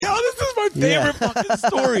favorite fucking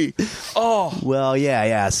story. Oh. Well,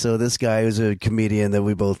 yeah. So this guy was a comedian that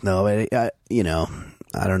we both know. I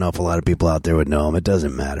don't know if a lot of people out there would know him. It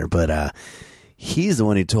doesn't matter. But he's the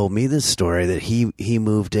one who told me this story, that he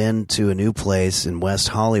moved into a new place in West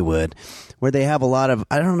Hollywood where they have a lot of,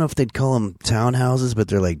 I don't know if they'd call them townhouses, but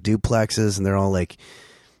they're like duplexes, and they're all like,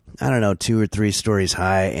 I don't know, 2 or 3 stories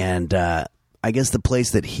high. And I guess the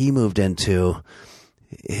place that he moved into,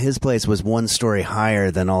 his place was 1 story higher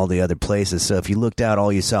than all the other places. So if you looked out,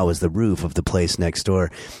 all you saw was the roof of the place next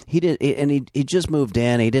door. He just moved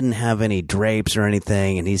in. He didn't have any drapes or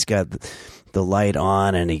anything, and he's got the light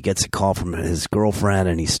on, and he gets a call from his girlfriend,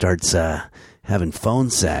 and he starts having phone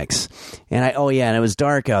sex. And and it was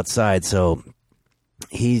dark outside, so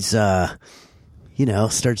he's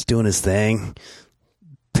starts doing his thing.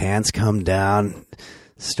 Pants come down,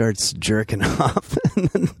 starts jerking off, and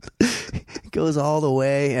then goes all the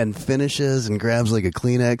way and finishes and grabs like a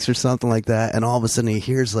Kleenex or something like that, and all of a sudden he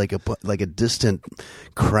hears like a distant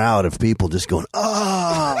crowd of people just going,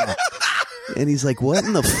 "Ah!" And he's like, "What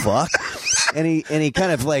in the fuck?" And he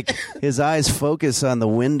kind of like, his eyes focus on the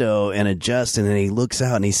window and adjust, and then he looks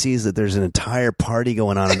out and he sees that there's an entire party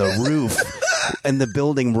going on the roof and the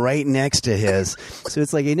building right next to his. So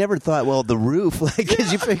it's like, he never thought, well, the roof, like,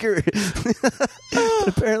 because you figure, but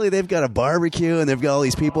apparently they've got a barbecue and they've got all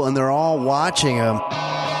these people and they're all watching him.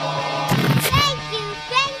 Thank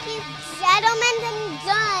you, gentlemen and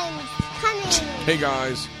guns. Coming. Hey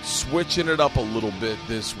guys, switching it up a little bit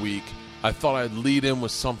this week. I thought I'd lead in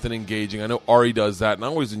with something engaging. I know Ari does that, and I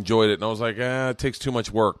always enjoyed it. And I was like, it takes too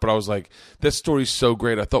much work. But I was like, this story's so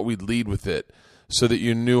great, I thought we'd lead with it so that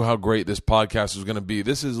you knew how great this podcast was going to be.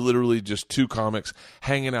 This is literally just 2 comics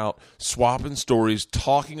hanging out, swapping stories,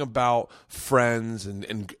 talking about friends,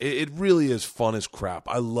 and it really is fun as crap.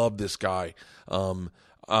 I love this guy. And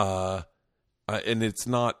it's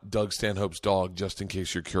not Doug Stanhope's dog, just in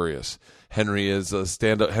case you're curious. Henry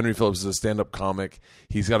Phillips is a stand-up comic.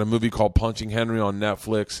 He's got a movie called Punching Henry on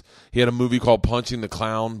Netflix. He had a movie called Punching the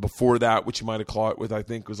Clown before that, which you might have caught with, I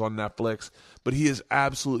think, was on Netflix. But he is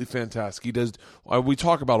absolutely fantastic. He does. We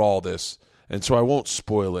talk about all this, and so I won't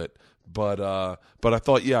spoil it. But I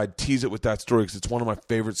thought, I'd tease it with that story because it's one of my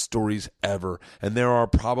favorite stories ever. And there are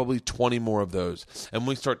probably 20 more of those. And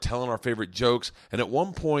we start telling our favorite jokes. And at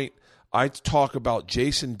one point, I talk about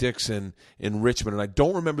Jason Dixon in Richmond, and I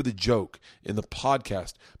don't remember the joke in the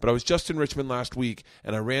podcast, but I was just in Richmond last week,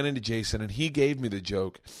 and I ran into Jason, and he gave me the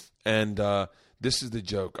joke, and this is the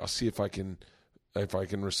joke. I'll see if I can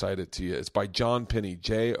recite it to you. It's by John Pinney,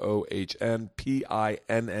 JohnPinney.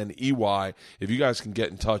 If you guys can get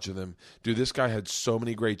in touch with him, dude, this guy had so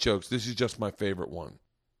many great jokes. This is just my favorite one.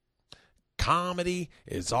 Comedy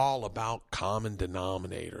is all about common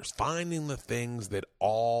denominators, finding the things that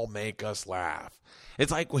all make us laugh.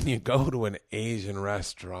 It's like when you go to an Asian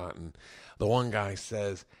restaurant and the one guy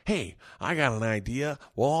says, "Hey, I got an idea.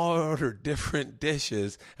 We'll all order different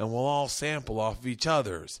dishes and we'll all sample off of each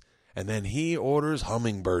other's." And then he orders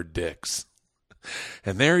hummingbird dicks.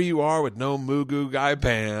 And there you are with no Mugu Gai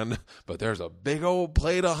Pan, but there's a big old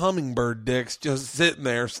plate of hummingbird dicks just sitting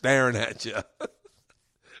there staring at you.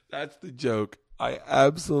 That's the joke. I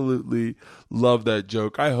absolutely love that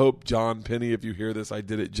joke. I hope, John Pinney, if you hear this, I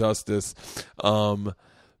did it justice.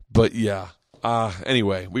 But yeah.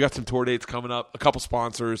 Anyway, we got some tour dates coming up, a couple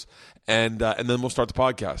sponsors, and then we'll start the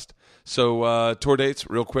podcast. So tour dates,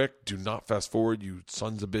 real quick. Do not fast forward, you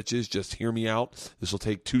sons of bitches. Just hear me out. This will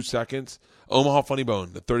take 2 seconds. Omaha Funny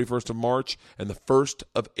Bone, the 31st of March and the 1st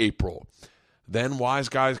of April. Then Wise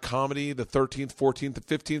Guys Comedy, the 13th, 14th, and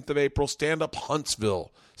 15th of April. Stand Up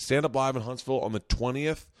Huntsville. Stand Up Live in Huntsville on the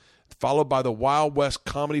 20th, followed by the Wild West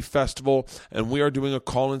Comedy Festival. And we are doing a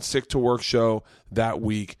Call-In Sick to Work show that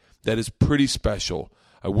week that is pretty special.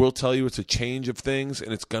 I will tell you it's a change of things,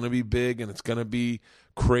 and it's going to be big, and it's going to be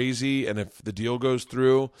crazy. And if the deal goes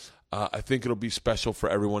through, I think it'll be special for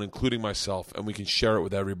everyone, including myself, and we can share it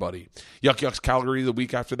with everybody. Yuck Yucks Calgary the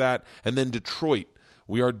week after that. And then Detroit.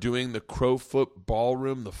 We are doing the Crowfoot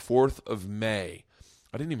Ballroom the 4th of May.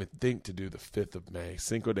 I didn't even think to do the 5th of May,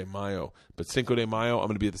 Cinco de Mayo. But Cinco de Mayo, I'm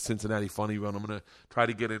going to be at the Cincinnati Funny Bone. I'm going to try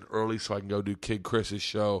to get in early so I can go do Kid Chris's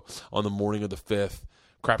show on the morning of the 5th.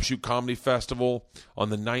 Crapshoot Comedy Festival on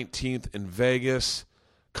the 19th in Vegas.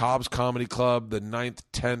 Cobb's Comedy Club the 9th,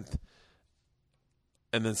 10th.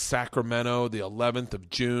 And then Sacramento, the 11th of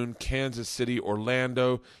June, Kansas City,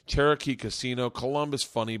 Orlando, Cherokee Casino, Columbus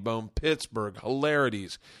Funny Bone, Pittsburgh,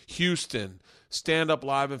 Hilarities, Houston, Stand Up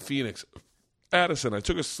Live in Phoenix. Addison, I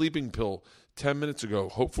took a sleeping pill 10 minutes ago.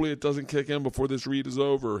 Hopefully it doesn't kick in before this read is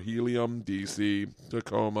over. Helium, DC,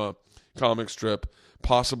 Tacoma, comic strip,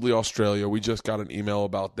 possibly Australia. We just got an email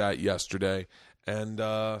about that yesterday. And,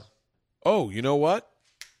 you know what?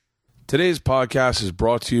 Today's podcast is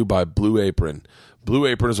brought to you by Blue Apron. Blue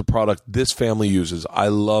Apron is a product this family uses. I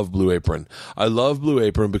love Blue Apron. I love Blue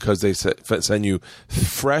Apron because they send you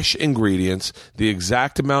fresh ingredients, the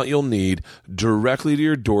exact amount you'll need, directly to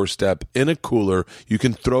your doorstep in a cooler. You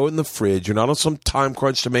can throw it in the fridge. You're not on some time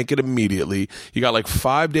crunch to make it immediately. You got like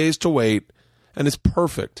 5 days to wait, and it's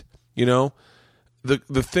perfect. You know, the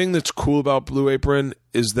thing that's cool about Blue Apron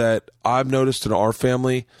is that I've noticed in our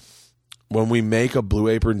family, when we make a Blue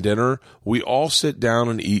Apron dinner, we all sit down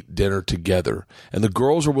and eat dinner together. And the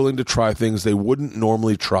girls are willing to try things they wouldn't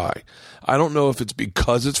normally try. I don't know if it's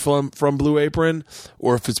because it's from Blue Apron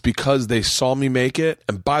or if it's because they saw me make it.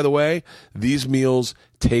 And by the way, these meals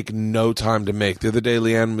take no time to make. The other day,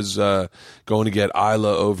 Leanne was going to get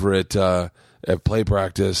Isla over at play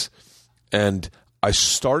practice, and I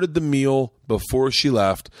started the meal before she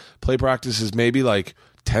left. Play practice is maybe like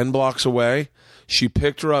 10 blocks away. She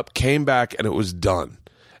picked her up, came back, and it was done.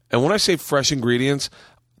 And when I say fresh ingredients,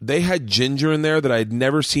 they had ginger in there that I had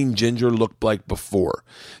never seen ginger look like before.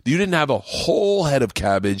 You didn't have a whole head of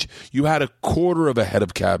cabbage. You had a quarter of a head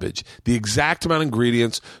of cabbage. The exact amount of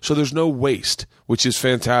ingredients, so there's no waste, which is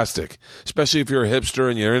fantastic. Especially if you're a hipster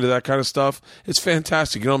and you're into that kind of stuff. It's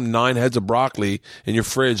fantastic. You don't have 9 heads of broccoli in your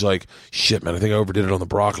fridge like, shit, man, I think I overdid it on the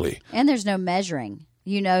broccoli. And there's no measuring.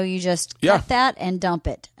 You know, you just cut that and dump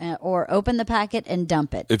it, or open the packet and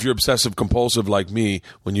dump it. If you're obsessive compulsive like me,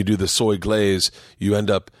 when you do the soy glaze, you end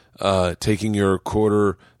up taking your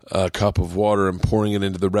quarter cup of water and pouring it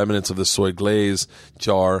into the remnants of the soy glaze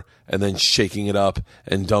jar and then shaking it up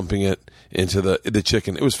and dumping it into the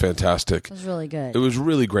chicken. It was fantastic. It was really good. It was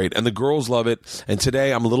really great. And the girls love it. And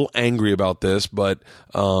today I'm a little angry about this, but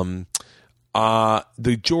the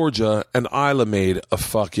Georgia and Isla made a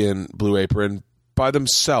fucking Blue Apron by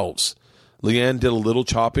themselves. Leanne did a little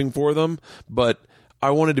chopping for them, but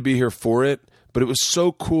I wanted to be here for it. But it was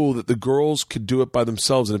so cool that the girls could do it by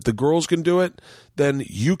themselves. And if the girls can do it, then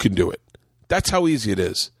you can do it. That's how easy it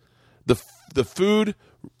is. The food,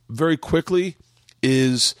 very quickly,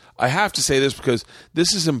 is, I have to say this because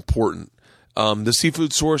this is important. The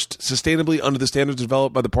seafood sourced sustainably under the standards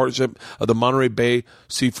developed by the partnership of the Monterey Bay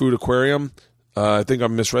Seafood Aquarium. I think I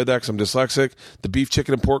misread that because I'm dyslexic. The beef,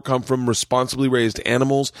 chicken, and pork come from responsibly raised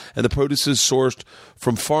animals, and the produce is sourced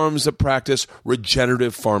from farms that practice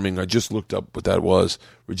regenerative farming. I just looked up what that was.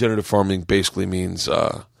 Regenerative farming basically means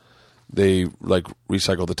they like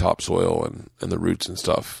recycle the topsoil and the roots and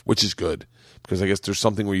stuff, which is good because I guess there's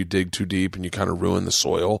something where you dig too deep and you kind of ruin the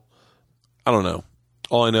soil. I don't know.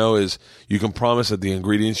 All I know is you can promise that the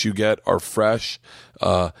ingredients you get are fresh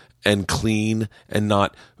and clean and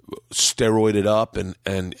not steroided up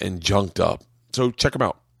and junked up. So check them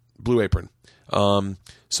out. Blue Apron.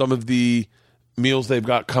 Some of the meals they've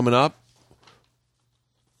got coming up: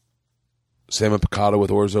 salmon piccata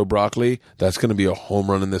with orzo broccoli. That's going to be a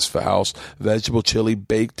home run in this house. Vegetable chili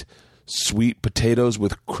baked sweet potatoes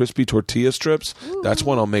with crispy tortilla strips. Ooh. That's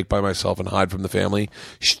one I'll make by myself and hide from the family.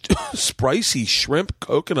 Spicy shrimp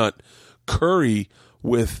coconut curry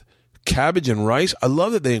with cabbage and rice. I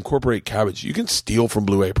love that they incorporate cabbage. You can steal from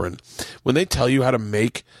Blue Apron. When they tell you how to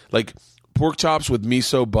make like pork chops with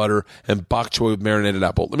miso, butter, and bok choy with marinated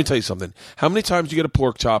apple. Let me tell you something. How many times do you get a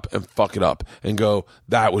pork chop and fuck it up and go,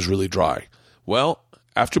 that was really dry? Well,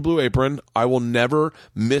 after Blue Apron, I will never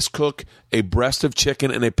miscook a breast of chicken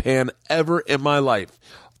in a pan ever in my life.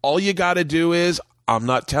 All you got to do is, I'm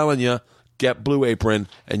not telling you, get Blue Apron,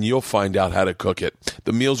 and you'll find out how to cook it.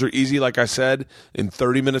 The meals are easy, like I said, in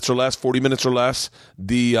 30 minutes or less, 40 minutes or less,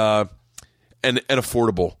 and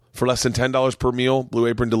affordable. For less than $10 per meal, Blue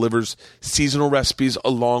Apron delivers seasonal recipes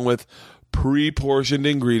along with pre-portioned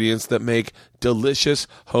ingredients that make delicious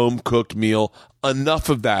home-cooked meal. Enough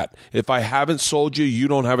of that. If I haven't sold you, you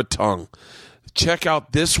don't have a tongue. Check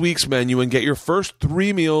out this week's menu and get your first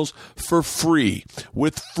 3 meals for free.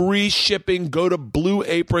 With free shipping, go to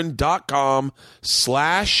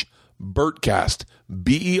blueapron.com/Bertcast. BERTCAST.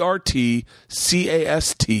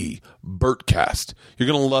 Bertcast. You're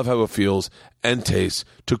going to love how it feels and tastes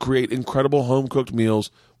to create incredible home-cooked meals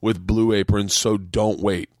with Blue Apron, so don't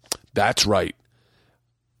wait. That's right.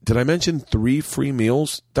 Did I mention 3 free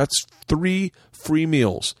meals? That's 3 free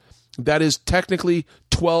meals. That is technically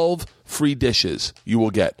 12 free dishes you will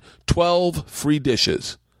get. 12 free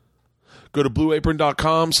dishes. Go to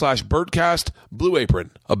blueapron.com/Bertcast. Blue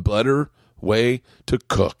Apron, a better way to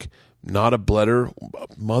cook. Not a better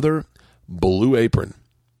mother. Blue Apron,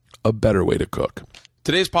 a better way to cook.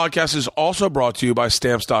 Today's podcast is also brought to you by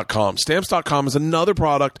Stamps.com. Stamps.com is another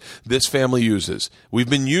product this family uses. We've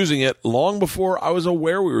been using it long before I was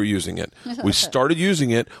aware we were using it. We started using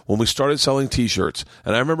it when we started selling T-shirts.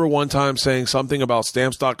 And I remember one time saying something about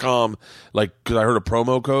Stamps.com, like, because I heard a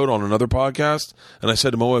promo code on another podcast. And I said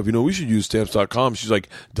to my wife, we should use Stamps.com. She's like,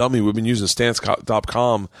 dummy, we've been using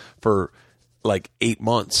Stamps.com for like 8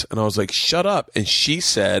 months. And I was like, shut up. And she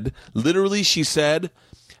said,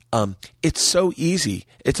 it's so easy.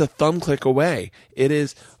 It's a thumb click away. It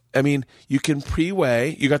is. You can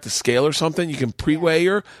pre-weigh. You got the scale or something. You can pre-weigh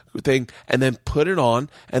your thing and then put it on,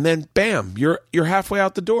 and then bam, you're halfway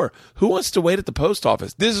out the door. Who wants to wait at the post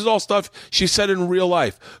office? This is all stuff she said in real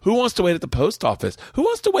life. Who wants to wait at the post office? Who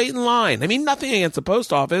wants to wait in line? Nothing against the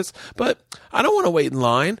post office, but I don't want to wait in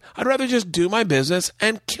line. I'd rather just do my business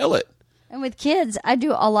and kill it. And with kids, I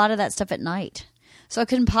do a lot of that stuff at night, so I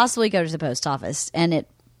couldn't possibly go to the post office and it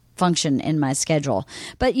function in my schedule.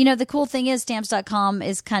 But the cool thing is Stamps.com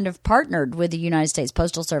is kind of partnered with the United States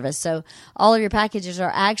Postal Service, so all of your packages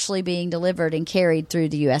are actually being delivered and carried through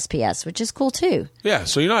the USPS, which is cool too. Yeah,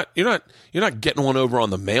 so you're not getting one over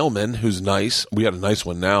on the mailman who's nice. We had a nice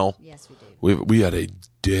one now. Yes, we do. We had a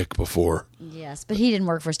dick before. Yes, but he didn't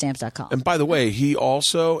work for Stamps.com. And by the way, he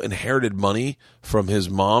also inherited money from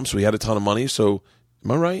his mom, so he had a ton of money. So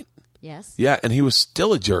am I right? Yes. Yeah, and he was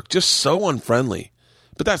still a jerk, just so unfriendly.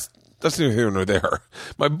 But that's neither here nor there.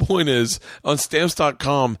 My point is, on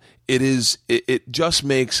Stamps.com, it just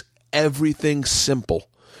makes everything simple.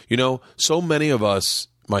 So many of us,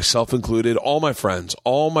 myself included, all my friends,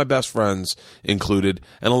 all my best friends included,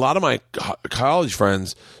 and a lot of my college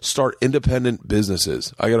friends start independent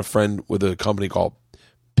businesses. I got a friend with a company called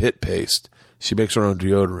Pit Paste. She makes her own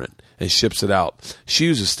deodorant and ships it out. She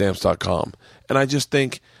uses Stamps.com. And I just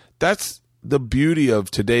think that's the beauty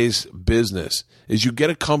of today's business is you get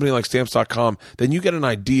a company like Stamps.com, then you get an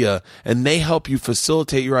idea, and they help you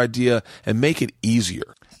facilitate your idea and make it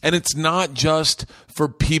easier. And it's not just for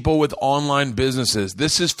people with online businesses.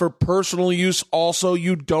 This is for personal use also.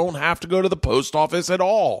 You don't have to go to the post office at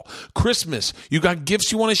all. Christmas, you got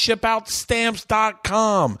gifts you want to ship out?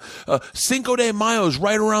 Stamps.com. Cinco de Mayo's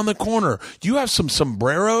right around the corner. You have some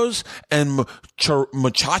sombreros and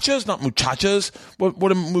muchachas, not muchachas.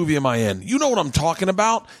 What movie am I in? You know what I'm talking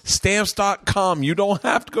about. Stamps.com. You don't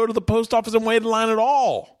have to go to the post office and wait in line at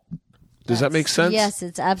all. Does that make sense? Yes,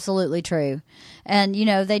 it's absolutely true. And,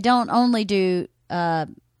 they don't only do,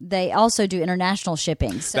 they also do international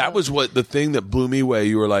shipping. So. That was the thing that blew me away.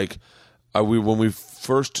 You were like, when we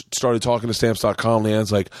first started talking to Stamps.com,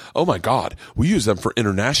 Leanne's like, oh my God, we use them for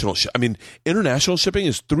international shipping. International shipping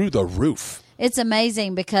is through the roof. It's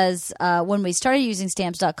amazing because when we started using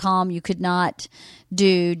Stamps.com, you could not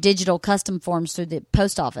do digital custom forms through the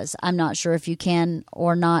post office. I'm not sure if you can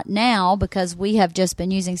or not now because we have just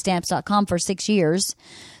been using Stamps.com for 6 years.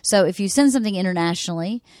 So if you send something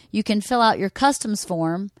internationally, you can fill out your customs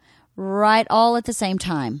form right all at the same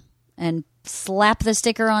time and slap the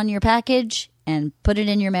sticker on your package and put it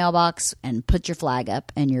in your mailbox and put your flag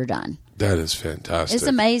up and you're done. That is fantastic. It's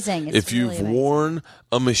amazing. If you've worn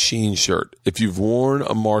a machine shirt, if you've worn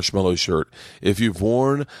a marshmallow shirt, if you've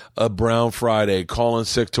worn a Brown Friday, calling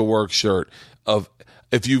sick to work shirt,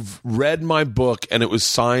 if you've read my book and it was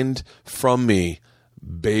signed from me,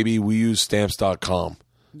 baby, we use Stamps.com.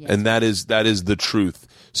 Yes. And that is the truth.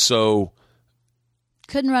 So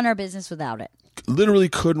couldn't run our business without it. Literally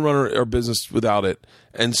couldn't run our business without it.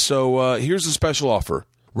 And so here's a special offer.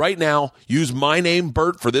 Right now, use my name,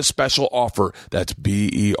 Bert, for this special offer. That's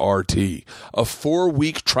BERT. A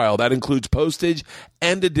 4-week trial. That includes postage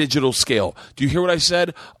and a digital scale. Do you hear what I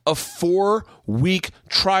said? A 4-week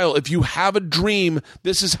trial. If you have a dream,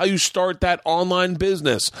 this is how you start that online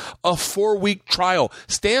business. A 4-week trial.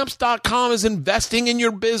 Stamps.com is investing in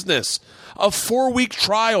your business. A 4-week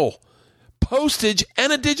trial. Postage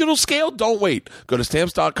and a digital scale. Don't wait. Go to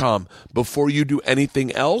Stamps.com. Before you do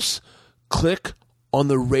anything else, click on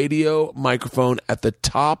the radio microphone at the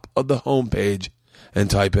top of the homepage and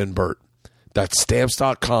type in Bert. That's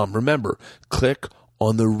Stamps.com. Remember, click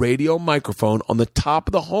on the radio microphone on the top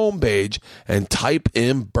of the homepage and type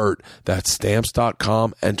in Bert. That's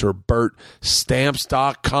Stamps.com. Enter Bert.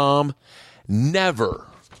 Stamps.com. Never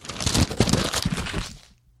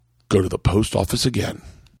go to the post office again.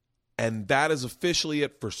 And that is officially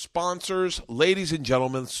it for sponsors. Ladies and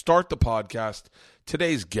gentlemen, start the podcast.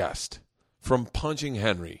 Today's guest from Punching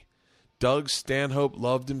Henry. Doug Stanhope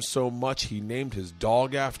loved him so much he named his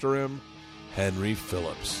dog after him, Henry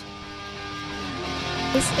Phillips.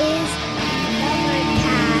 This is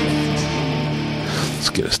Overcast. Let's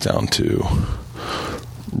get us down to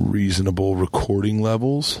reasonable recording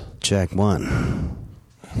levels. Check 1.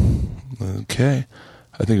 Okay.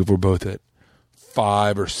 I think if we're both at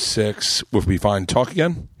 5 or 6, we'll be fine. Talk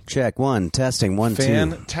again? Check. 1. Testing. 1, 2.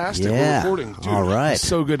 Fantastic. Yeah. We're recording. Dude, all right. It's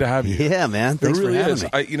so good to have you. Yeah, man. Thanks it really for having is.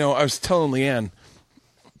 me. I was telling Leanne,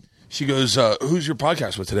 she goes, who's your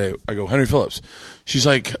podcast with today? I go, Henry Phillips. She's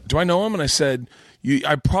like, do I know him? And I said,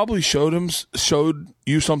 I probably showed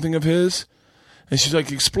you something of his. And she's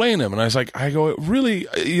like, explain him. And I go, really,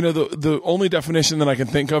 the only definition that I can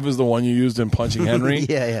think of is the one you used in Punching Henry.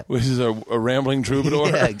 Yeah. Which is a rambling troubadour.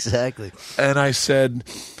 Yeah, exactly. And I said,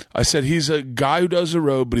 he's a guy who does the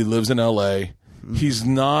road, but he lives in L.A. He's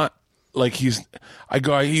not like you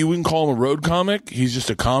wouldn't call him a road comic. He's just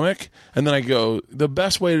a comic. And then I go, the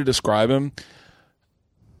best way to describe him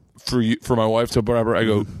for my wife to whatever, I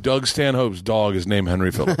go, Doug Stanhope's dog is named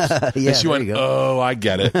Henry Phillips. Yeah, and she there went, you go. oh, I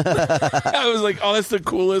get it. I was like, oh, that's the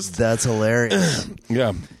coolest. That's hilarious.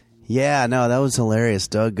 Yeah. Yeah, no, that was hilarious.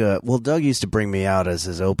 Doug used to bring me out as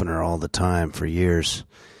his opener all the time for years.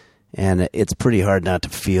 And it's pretty hard not to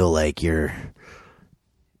feel like you're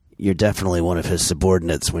definitely one of his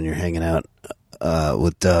subordinates when you're hanging out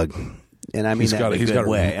with Doug. And I mean that in a good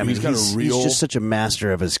way. I mean, he's just such a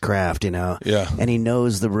master of his craft, Yeah. And he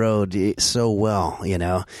knows the road so well,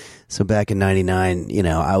 So back in '99,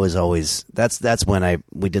 I was always that's when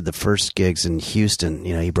we did the first gigs in Houston.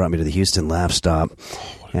 He brought me to the Houston Laugh Stop,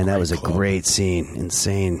 and that was a great scene,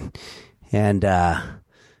 insane. And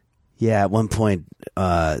at one point,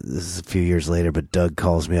 this is a few years later, but Doug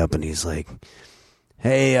calls me up and he's like,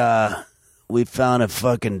 "Hey, we found a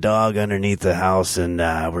fucking dog underneath the house, and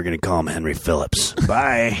we're going to call him Henry Phillips.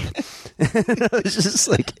 Bye." And I was just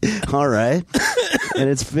like, all right. And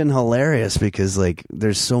it's been hilarious because,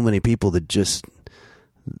 there's so many people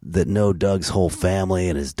that know Doug's whole family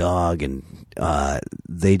and his dog, and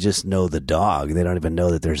they just know the dog. They don't even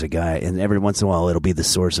know that there's a guy. And every once in a while, it'll be the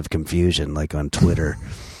source of confusion, like on Twitter.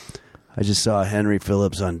 I just saw Henry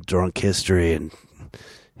Phillips on Drunk History, and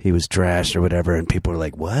he was trashed or whatever, and people are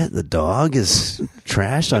like, what? The dog is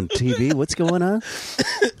trashed on TV? What's going on?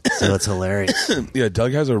 So it's hilarious. Yeah,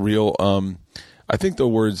 Doug has a real, I think the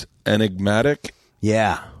word's enigmatic.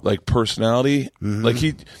 Yeah. Like personality.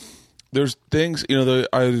 Mm-hmm. There's things,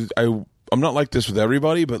 I'm not like this with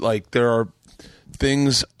everybody, but there are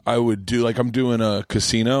things I would do. Like I'm doing a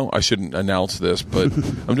casino. I shouldn't announce this, but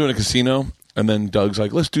I'm doing a casino, and then Doug's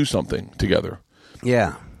like, let's do something together.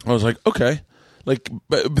 Yeah. I was like, okay. But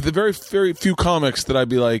the very, very few comics that I'd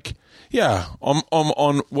be like, yeah, I'm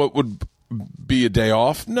on what would be a day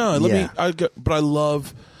off. No, but I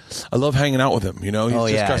love hanging out with him. He's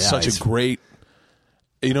got such a great,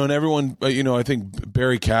 and everyone, I think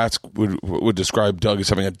Barry Katz would describe Doug as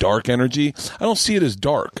having a dark energy. I don't see it as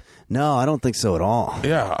dark. No, I don't think so at all.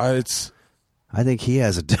 Yeah, I think he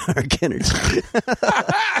has a dark energy.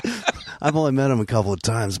 I've only met him a couple of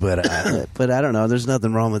times, but I don't know. There's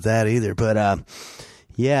nothing wrong with that either. But I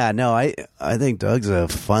think Doug's a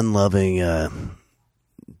fun-loving,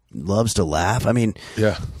 loves to laugh. I mean,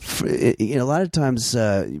 yeah, a lot of times,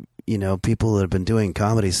 people that have been doing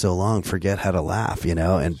comedy so long forget how to laugh.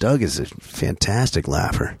 And Doug is a fantastic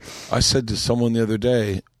laugher. I said to someone the other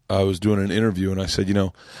day, I was doing an interview, and I said,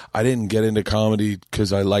 I didn't get into comedy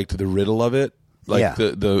because I liked the riddle of it.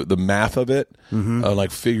 The math of it,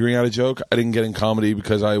 like figuring out a joke. I didn't get in comedy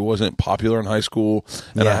because I wasn't popular in high school,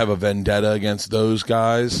 and I have a vendetta against those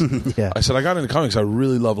guys. Yeah. I said I got into comics. I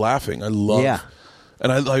really love laughing. And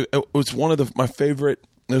it was one of my favorite.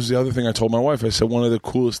 This was the other thing I told my wife. I said one of the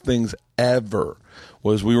coolest things ever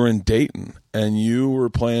was we were in Dayton, and you were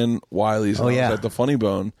playing Wiley's. And I was at the Funny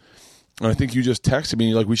Bone. And I think you just texted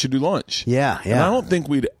me, we should do lunch. Yeah. And I think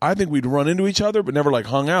we'd run into each other, but never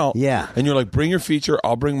hung out. Yeah. And you're like, bring your feature,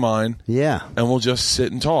 I'll bring mine. Yeah. And we'll just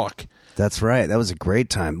sit and talk. That's right. That was a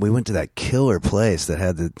great time. We went to that killer place that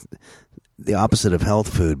had the opposite of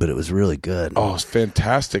health food, but it was really good. Oh, it's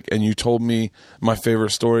fantastic. And you told me my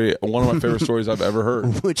favorite story, one of my favorite stories I've ever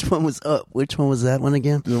heard. Which one was that one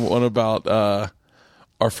again? The one about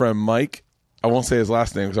our friend Mike. I won't say his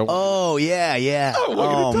last name. Oh, yeah.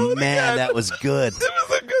 Oh, man, that was good.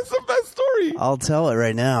 It's the best story. I'll tell it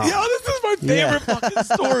right now. Yeah, this is my favorite fucking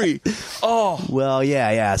story. Oh. Well,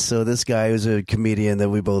 yeah. So this guy was a comedian that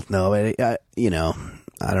we both know. I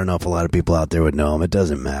don't know if a lot of people out there would know him. It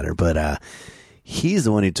doesn't matter. But he's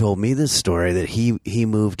the one who told me this story that he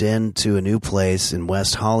moved into a new place in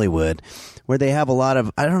West Hollywood where they have a lot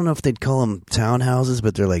of, I don't know if they'd call them townhouses,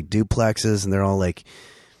 but they're like duplexes, and they're all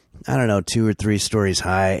 2 or 3 stories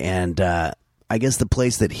high. And I guess the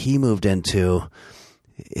place that he moved into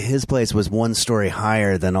his place was one story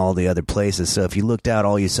higher than all the other places. So if you looked out,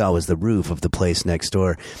 all you saw was the roof of the place next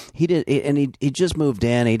door. He just moved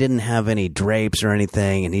in. He didn't have any drapes or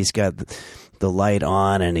anything, and he's got the light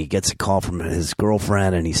on, and he gets a call from his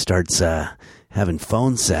girlfriend, and he starts having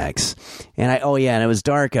phone sex. And and it was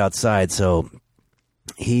dark outside, so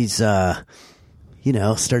he's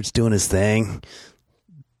starts doing his thing.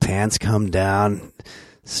 Pants come down,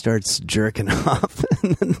 starts jerking off,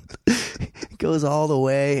 and then goes all the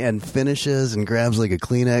way and finishes and grabs like a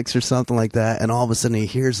Kleenex or something like that. And all of a sudden he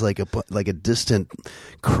hears like a distant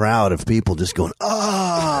crowd of people just going,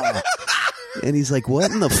 "Ah!" And he's like,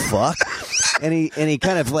 "What in the fuck?" And he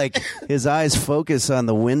kind of like, his eyes focus on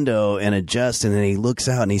the window and adjust, and then he looks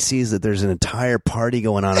out and he sees that there's an entire party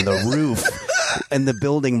going on the roof and the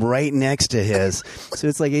building right next to his. So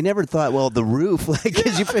it's like he never thought, well, the roof, like,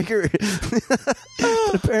 because you figure,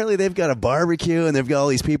 but apparently they've got a barbecue and they've got all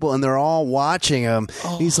these people and they're all watching him.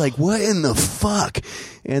 Oh. He's like, what in the fuck?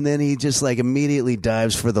 And then he just like immediately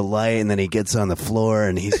dives for the light, and then he gets on the floor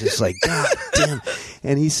and he's just like, God damn.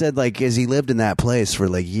 And he said, like, as he lived in that place for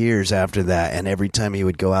like years after that, and every time he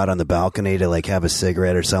would go out on the balcony to like have a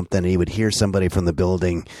cigarette or something, he would hear somebody from the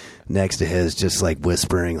building next to his just like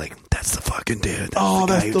whispering, like, "That's the fucking dude.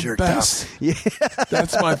 That's the best." Yeah,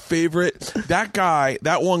 that's my favorite.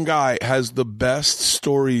 That one guy has the best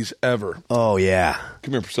stories ever. Oh yeah.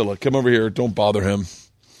 Come here, Priscilla. Come over here. Don't bother him.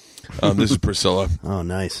 This is Priscilla. Oh,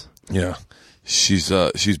 nice. Yeah. She's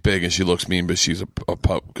big and she looks mean, but she's a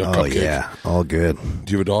cupcake. Oh yeah, all good.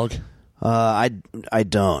 Do you have a dog? I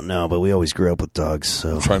don't know, but we always grew up with dogs.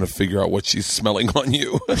 So I'm trying to figure out what she's smelling on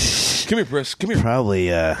you. Come here, Pris. Come here. Probably.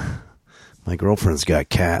 My girlfriend's got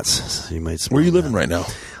cats. So you might. Smell Where are you living right now?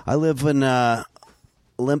 I live in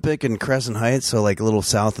Olympic and Crescent Heights, so like a little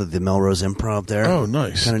south of the Melrose Improv there. Oh,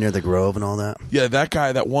 nice. Kind of near the Grove and all that. Yeah,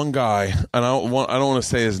 that one guy, and I don't want to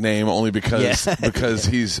say his name only because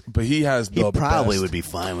he has the He probably best. would be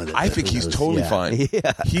fine with it. I think he's totally fine.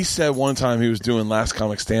 Yeah. He said one time he was doing Last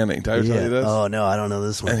Comic Standing. Did I tell you this? Oh no, I don't know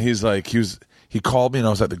this one. And he's like, he called me and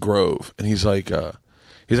I was at the Grove, and he's like,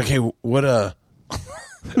 hey, what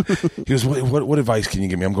he goes, what advice can you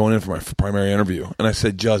give me? I'm going in for my primary interview, and I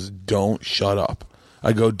said, just don't shut up.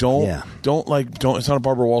 I go, don't. It's not a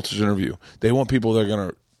Barbara Walters interview. They want people that are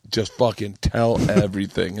gonna just fucking tell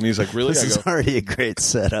everything. And he's like, really? This is already a great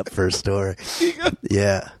setup for a story.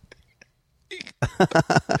 Yeah.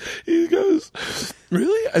 He goes,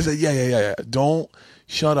 really? I said, yeah. Don't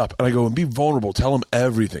shut up. And I go, and be vulnerable. Tell him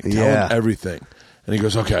everything. Tell him everything. And he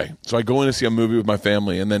goes, okay. So I go in to see a movie with my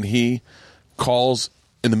family, and then he calls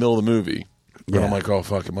in the middle of the movie. And I'm like, oh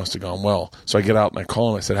fuck, it must have gone well. So I get out and I call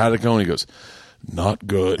him. I said, how'd it go? And he goes, not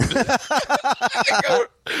good. I go,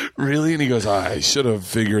 really? And he goes, I should have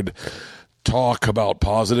figured talk about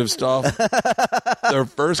positive stuff. Their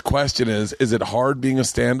first question is it hard being a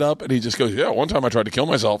stand-up? And he just goes, yeah, one time I tried to kill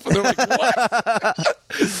myself. And they're like, what?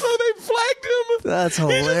 So they flagged him. That's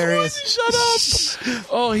hilarious. He just shut up.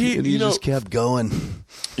 Oh, he just kept going.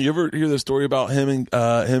 You ever hear the story about him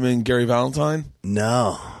and Gary Valentine?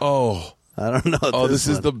 No. Oh. I don't know. Oh, this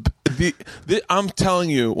is the I'm telling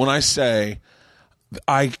you, when I say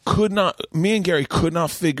me and Gary could not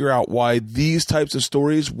figure out why these types of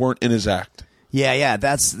stories weren't in his act. Yeah,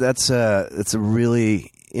 that's a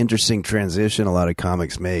really interesting transition a lot of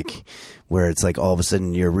comics make, where it's like all of a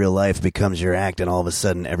sudden your real life becomes your act, and all of a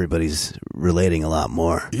sudden everybody's relating a lot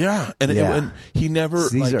more. Yeah, and he never.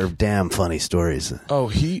 These are damn funny stories. Oh,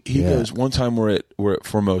 he goes. One time we're at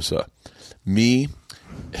Formosa, me,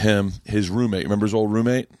 him, his roommate. Remember his old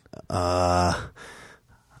roommate? I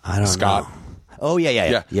don't Scott. know. Oh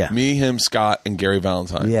yeah. Me, him, Scott, and Gary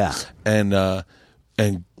Valentine. Yeah.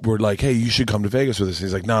 And we're like, hey, you should come to Vegas with us. And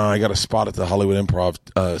he's like, nah, I got a spot at the Hollywood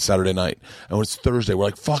Improv Saturday night. And when it's Thursday, we're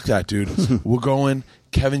like, fuck that, dude. We're going.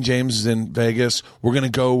 Kevin James is in Vegas. We're gonna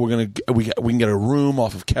go. We can get a room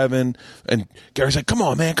off of Kevin. And Gary's like, come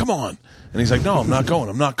on, man, come on. And he's like, no, I'm not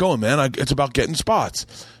going, man. It's about getting spots.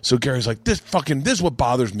 So Gary's like, this is what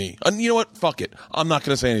bothers me. And you know what? Fuck it. I'm not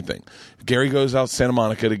going to say anything. Gary goes out to Santa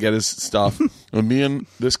Monica to get his stuff. And me and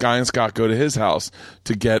this guy and Scott go to his house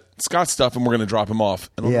to get Scott's stuff, and we're going to drop him off.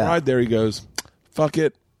 And on the ride there, he goes, fuck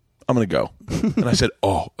it. I'm going to go. And I said,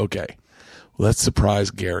 oh, okay. Let's surprise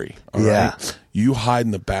Gary. All right? You hide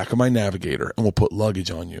in the back of my Navigator, and we'll put luggage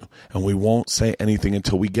on you. And we won't say anything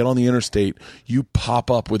until we get on the interstate. You pop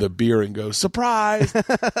up with a beer and go, surprise.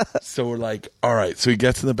 So we're like, all right. So he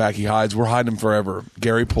gets in the back. He hides. We're hiding him forever.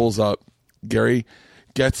 Gary pulls up. Gary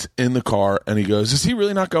gets in the car, and he goes, is he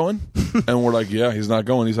really not going? And we're like, yeah, he's not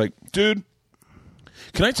going. He's like, dude,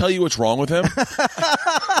 can I tell you what's wrong with him?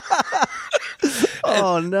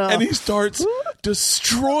 Oh, no. And he starts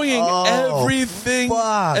destroying everything,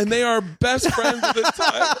 fuck. and they are best friends at the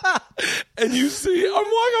time. And you see, I'm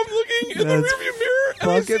looking in the rearview mirror,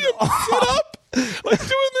 and I see him sit up, like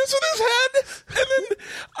doing this with his head, and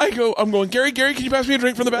then I'm going, Gary, can you pass me a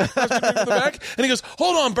drink from the back? And he goes,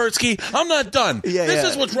 hold on, Bertsky, I'm not done. This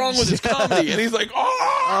is what's wrong with his comedy. And he's like,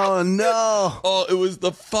 oh no. Oh, it was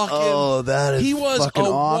the fucking. Oh, that is. He was fucking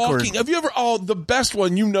awkward. walking. Have you ever? Oh, the best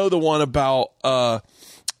one. You know the one about.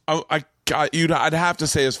 I'd have to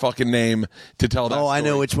say his fucking name to tell that. Oh, story. I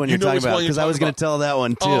know which one you're talking about because I was going to tell that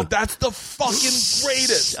one too. Oh, that's the fucking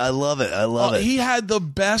greatest. I love it. He had the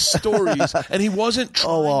best stories, and he wasn't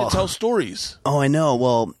trying to tell stories. Oh, I know.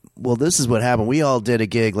 Well, this is what happened. We all did a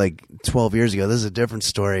gig like 12 years ago. This is a different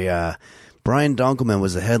story. Brian Dunkelman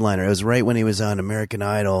was the headliner. It was right when he was on American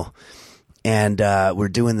Idol. And we're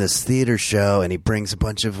doing this theater show, and he brings a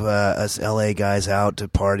bunch of us LA guys out to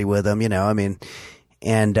party with him,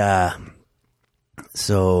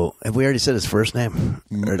 so have we already said his first name?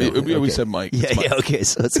 We said Mike. Yeah, okay.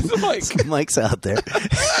 So it's Mike. Mike's out there.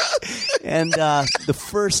 And the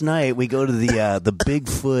first night we go to the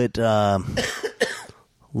Bigfoot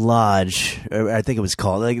Lodge, or I think it was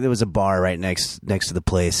called. Like there was a bar right next to the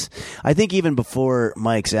place. I think even before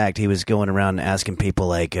Mike's act, he was going around and asking people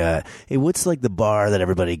like, "Hey, what's like the bar that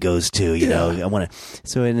everybody goes to?" You know, I want to.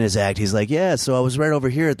 So in his act, he's like, "Yeah, so I was right over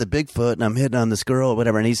here at the Bigfoot, and I'm hitting on this girl, or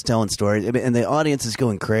whatever." And he's telling stories, and the audience is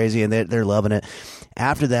going crazy, and they're loving it.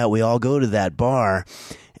 After that, we all go to that bar,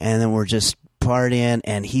 and then we're just partying,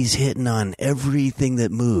 and he's hitting on everything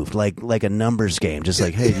that moved, like a numbers game. Just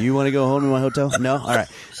like, hey, do you want to go home to my hotel? No? All right.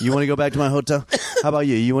 You want to go back to my hotel? How about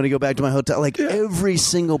you? You want to go back to my hotel? Like every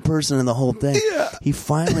single person in the whole thing. Yeah. He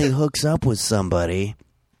finally hooks up with somebody,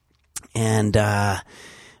 and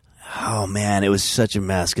oh man, it was such a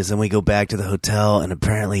mess because then we go back to the hotel, and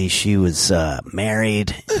apparently she was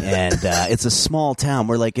married, and it's a small town.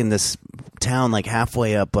 We're like in this town like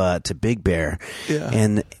halfway up to Big Bear,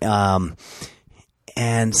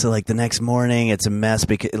 and so like the next morning it's a mess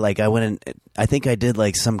because like I went in, I think I did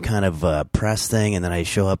like some kind of press thing, and then I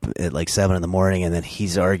show up at like 7 a.m, and then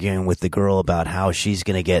he's arguing with the girl about how she's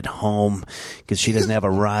gonna get home because she doesn't have a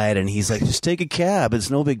ride, and he's like, just take a cab, it's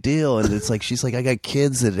no big deal. And it's like, she's like, I got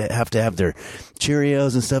kids that have to have their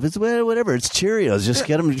Cheerios and stuff. It's whatever, it's Cheerios, just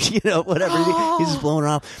get them, whatever. He's just blowing her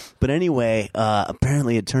off. But anyway,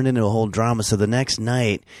 apparently it turned into a whole drama. So the next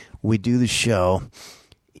night we do the show.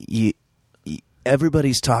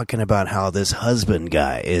 Everybody's talking about how this husband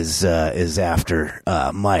guy is after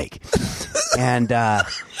Mike, and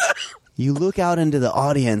you look out into the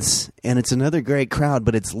audience, and it's another great crowd,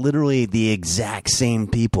 but it's literally the exact same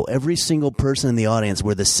people. Every single person in the audience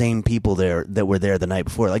were the same people there that were there the night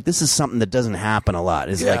before. Like this is something that doesn't happen a lot.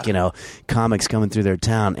 It's like comics coming through their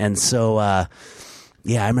town, and so.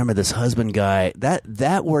 Yeah, I remember this husband guy.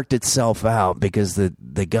 That worked itself out because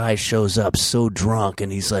the guy shows up so drunk,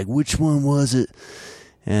 and he's like, "Which one was it?"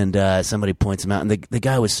 And somebody points him out, and the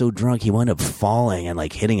guy was so drunk he wound up falling and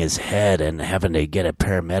like hitting his head and having to get a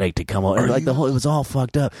paramedic to come over. Like it was all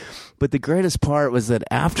fucked up. But the greatest part was that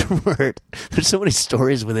afterward, there's so many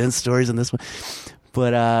stories within stories in this one.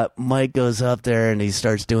 But Mike goes up there and he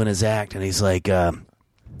starts doing his act, and he's like.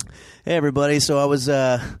 Hey everybody, so I was,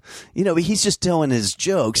 he's just telling his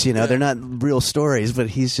jokes, they're not real stories, but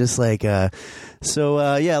he's just like, last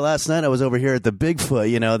night I was over here at the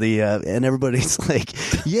Bigfoot, and everybody's like,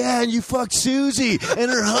 yeah, and you fucked Susie, and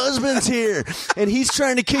her husband's here, and he's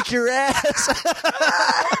trying to kick your ass.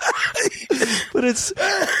 But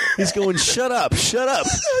he's going, shut up.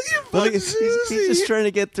 But he's just trying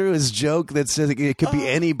to get through his joke that says it could be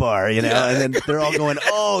any bar, and then they're all going,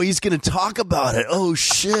 oh, he's going to talk about it. Oh,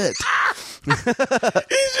 shit. He's just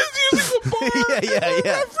using the bar as a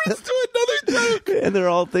reference to another joke. And they're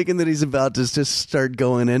all thinking that he's about to just start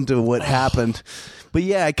going into what happened. But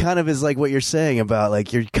yeah, it kind of is like what you're saying about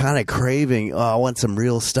like you're kind of craving, I want some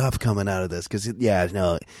real stuff coming out of this. Because,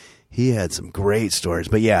 he had some great stories.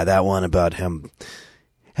 But yeah, that one about him.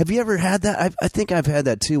 Have you ever had that? I think I've had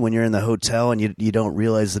that too when you're in the hotel and you don't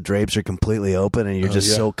realize the drapes are completely open and you're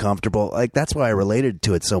just so comfortable. Like that's why I related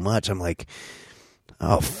to it so much. I'm like,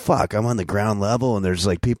 oh, fuck, I'm on the ground level, and there's,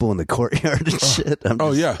 like, people in the courtyard and shit.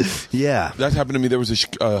 Yeah. That happened to me. There was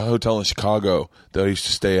a hotel in Chicago that I used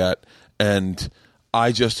to stay at, and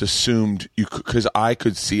I just assumed because I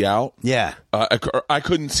could see out. Yeah. I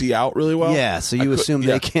couldn't see out really well. Yeah, so you assume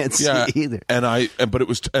they can't see either. And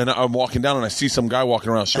I'm walking down, and I see some guy walking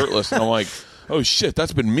around shirtless, and I'm like, oh, shit,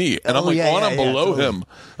 that's been me. And I'm like, I'm below him.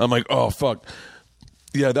 I'm like, oh, fuck.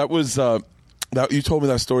 Yeah, that was... You told me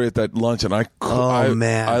that story at that lunch, and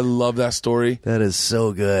man, I love that story. That is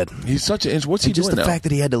so good. He's such an. What's he just doing the now? fact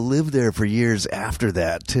that he had to live there for years after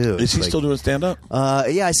that too. Is he still doing stand up?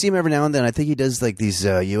 Yeah, I see him every now and then. I think he does like these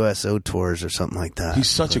USO tours or something like that. He's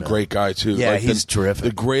such a great guy too. Yeah, like he's terrific.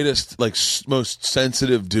 The greatest, like most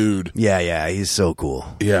sensitive dude. Yeah, he's so cool.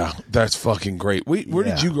 Yeah, that's fucking great. Where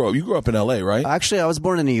did you grow up? You grew up in L.A., right? Actually, I was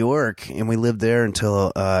born in New York, and we lived there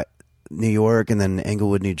until New York, and then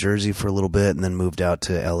Englewood, New Jersey for a little bit, and then moved out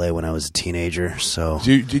to L.A. when I was a teenager. So, was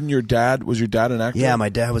your dad an actor? Yeah, my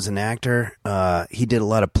dad was an actor. He did a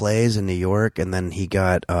lot of plays in New York, and then he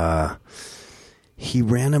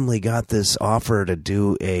randomly got this offer to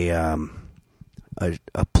do a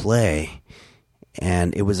play,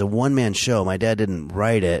 and it was a one-man show. My dad didn't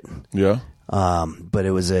write it. Yeah. But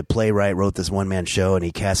it was a playwright wrote this one-man show, and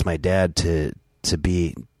he cast my dad to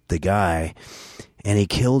be the guy. And he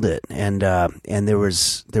killed it, and there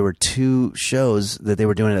were two shows that they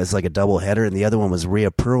were doing it as like a double header, and the other one was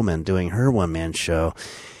Rhea Perlman doing her one man show,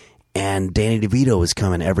 and Danny DeVito was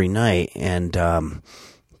coming every night, and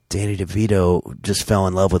Danny DeVito just fell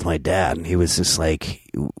in love with my dad, and he was just like,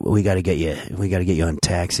 we got to get you on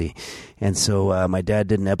Taxi, and so my dad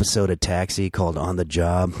did an episode of Taxi called On the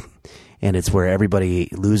Job, and it's where everybody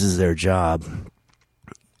loses their job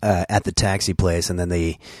at the taxi place, and then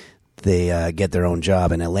they get their own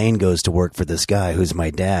job, and Elaine goes to work for this guy who's my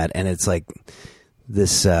dad, and it's like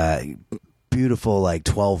this beautiful like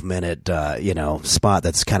 12-minute spot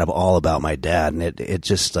that's kind of all about my dad, and it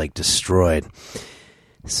just like destroyed.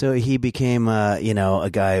 So he became a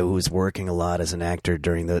guy who was working a lot as an actor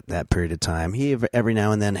during that period of time. He every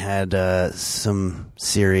now and then had some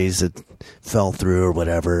series that fell through or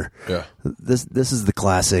whatever. Yeah. This is the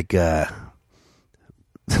classic.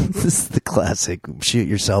 This is the classic shoot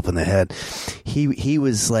yourself in the head. He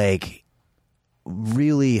was like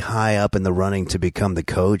really high up in the running to become the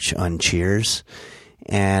coach on Cheers,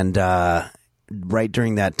 and right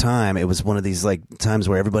during that time, it was one of these like times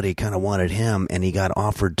where everybody kind of wanted him, and he got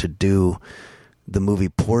offered to do the movie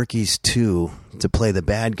Porky's 2 to play the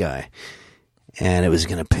bad guy, and it was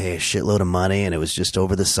going to pay a shitload of money, and it was just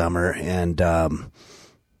over the summer, and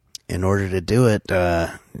in order to do it,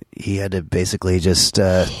 he had to basically just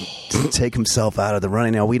take himself out of the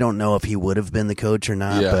running. Now, we don't know if he would have been the coach or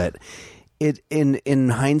not, but in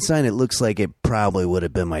hindsight, it looks like it probably would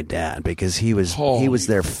have been my dad, because he was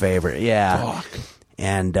their favorite. Yeah. Fuck.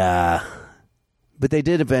 And but they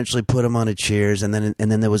did eventually put him on a Cheers, and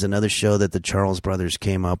then there was another show that the Charles brothers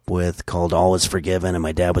came up with called All Is Forgiven, and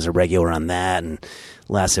my dad was a regular on that, and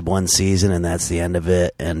lasted one season, and that's the end of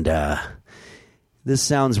it. And this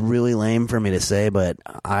sounds really lame for me to say, but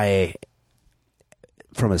I,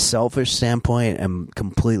 from a selfish standpoint, am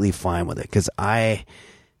completely fine with it, because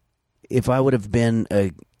if I would have been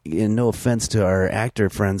no offense to our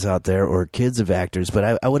actor friends out there or kids of actors,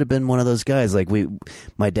 but I would have been one of those guys. Like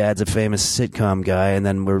my dad's a famous sitcom guy, and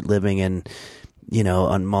then we're living in,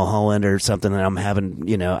 on Mulholland or something, and I'm having,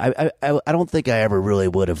 I don't think I ever really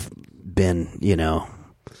would have been,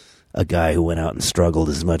 a guy who went out and struggled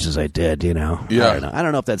as much as I did, Yeah. I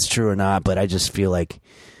don't know if that's true or not, but I just feel like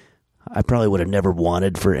I probably would have never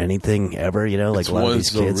wanted for anything ever, like a lot of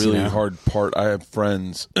these kids. It's the really hard part. I have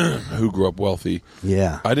friends who grew up wealthy.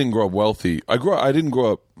 Yeah. I didn't grow up wealthy. I didn't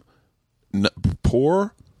grow up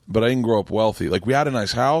poor, but I didn't grow up wealthy. Like, we had a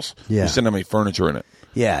nice house. Yeah. We just didn't have any furniture in it.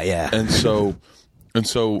 Yeah. And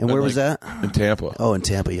where was that? In Tampa. Oh, in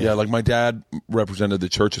Tampa, yeah. Yeah, like my dad represented the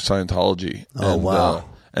Church of Scientology. Oh, wow.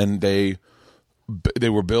 And they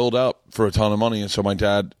were billed up for a ton of money, and so my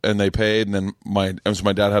dad, and they paid, and then my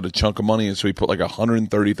dad had a chunk of money, and so he put like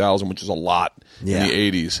 $130,000, which is a lot in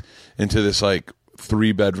the 80s, into this like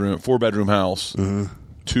 4-bedroom house,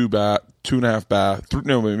 2.5 bath,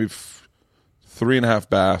 maybe 3.5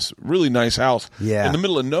 baths, really nice house, in the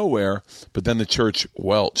middle of nowhere. But then the church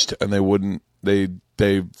welched, and they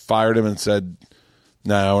fired him and said,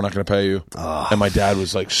 "No, we're not going to pay you." And my dad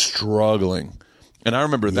was like struggling. And I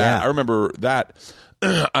remember that.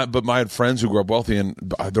 But I had friends who grew up wealthy, and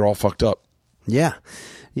they're all fucked up. Yeah.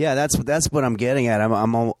 That's what I'm getting at.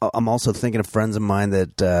 I'm also thinking of friends of mine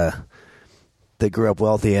that grew up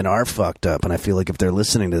wealthy and are fucked up. And I feel like if they're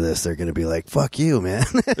listening to this, they're going to be like, "Fuck you, man."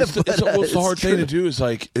 It's the hard thing to do is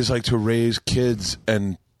like to raise kids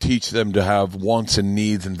and teach them to have wants and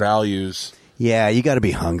needs and values. Yeah, you got to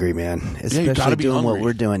be hungry, man. Especially doing what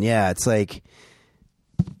we're doing. Yeah, it's like,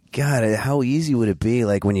 God, how easy would it be,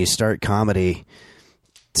 like, when you start comedy,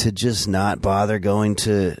 to just not bother going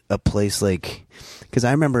to a place like, because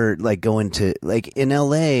I remember like going to, like, in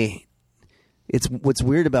LA, what's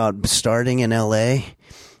weird about starting in LA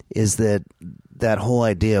is that that whole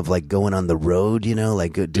idea of like going on the road, you know,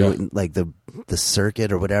 like doing like the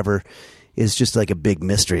circuit or whatever is just like a big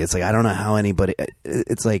mystery. It's like, I don't know how anybody,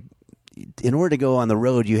 it's like, in order to go on the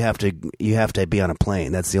road, you have to be on a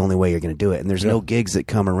plane. That's the only way you're going to do it. And there's no gigs that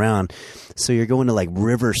come around. So you're going to like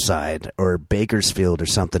Riverside or Bakersfield or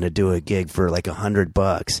something to do a gig for like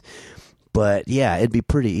 $100. But yeah, it'd be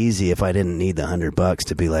pretty easy if I didn't need the $100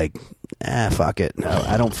 to be like, fuck it. No,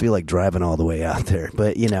 I don't feel like driving all the way out there.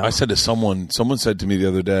 But you know, I said to someone said to me the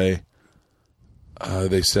other day,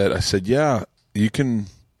 I said, yeah, you can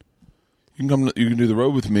come, you can do the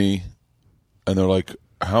road with me. And they're like,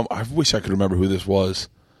 I wish I could remember who this was.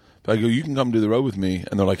 But I go, you can come do the road with me.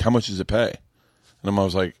 And they're like, how much does it pay? And I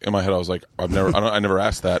was like, in my head, I was like, I never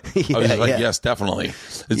asked that. I was like, yes, definitely.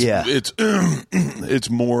 It's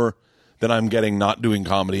more than I'm getting not doing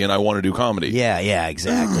comedy, and I want to do comedy. Yeah,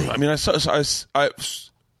 exactly. I mean,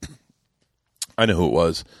 I know who it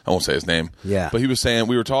was. I won't say his name. Yeah. But he was saying,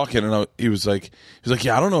 we were talking, and he was like,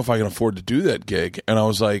 yeah, I don't know if I can afford to do that gig. And I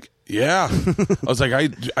was like, yeah. I was like,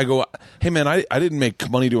 I go, hey man, I didn't make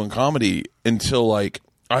money doing comedy until like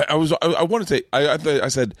I want to say I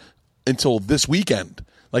said until this weekend.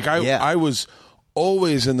 Like I was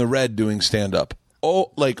always in the red doing stand up.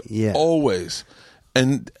 Always.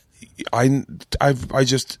 And I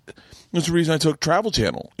just that's the reason I took Travel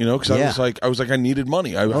Channel, you know, because I was like I needed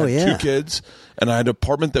money. I had 2 kids, and I had an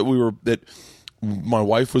apartment that my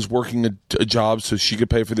wife was working a job so she could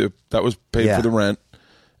pay for for the rent.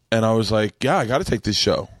 And I was like, yeah, I got to take this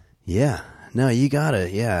show. Yeah. No, you got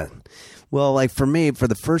to, yeah. Well, like for me, for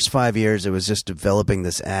the first 5 years, it was just developing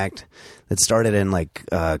this act that started in like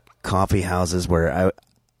coffee houses where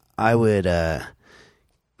I was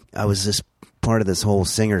just part of this whole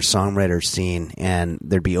singer-songwriter scene, and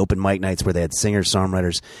there'd be open mic nights where they had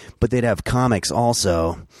singer-songwriters, but they'd have comics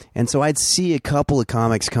also. And so I'd see a couple of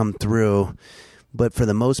comics come through. But for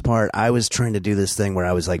the most part, I was trying to do this thing where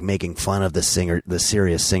I was like making fun of the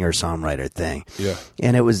serious singer-songwriter thing. Yeah.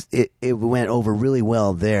 And it went over really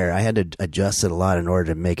well there. I had to adjust it a lot in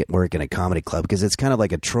order to make it work in a comedy club, because it's kind of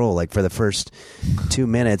like a troll. Like for the first 2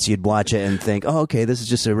 minutes, you'd watch it and think, oh, okay, this is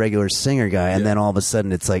just a regular singer guy. And then all of a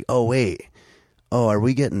sudden it's like, oh, wait. Oh, are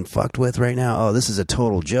we getting fucked with right now? Oh, this is a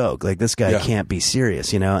total joke. Like this guy can't be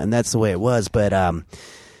serious, you know? And that's the way it was. But,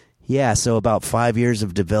 yeah, so about 5 years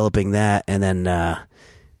of developing that, and then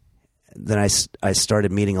I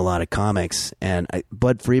started meeting a lot of comics, and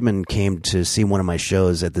Bud Friedman came to see one of my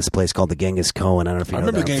shows at this place called the Genghis Cohen. I don't know if you know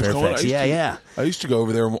that. I remember the Genghis Cohen. I used to go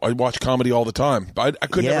over there and I watch comedy all the time. But I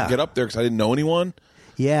could never get up there because I didn't know anyone.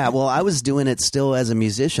 Yeah, well, I was doing it still as a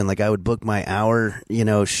musician. Like I would book my hour,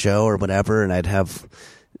 show or whatever, and I'd have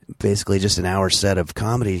basically just an hour set of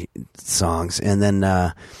comedy songs, and then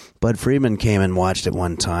Bud Friedman came and watched it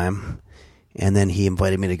one time, and then he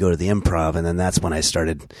invited me to go to the Improv, and then that's when I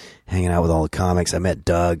started hanging out with all the comics. I met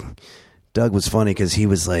Doug. Doug was funny because he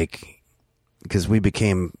was like, because we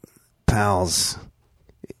became pals,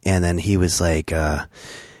 and then he was like,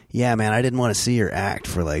 yeah, man, I didn't want to see your act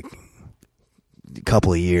for like a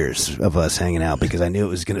couple of years of us hanging out because I knew it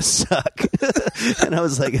was going to suck. And I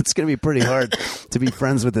was like, it's going to be pretty hard to be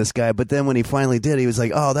friends with this guy. But then when he finally did, he was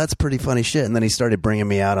like, oh, that's pretty funny shit. And then he started bringing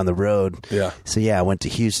me out on the road. Yeah. So yeah, I went to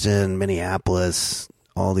Houston, Minneapolis,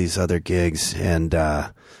 all these other gigs. And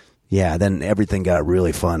then everything got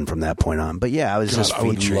really fun from that point on. But yeah, I was just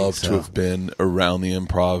featuring. I would love to have been around the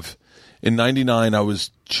Improv. In 99, I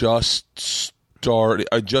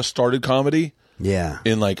just started comedy. Yeah.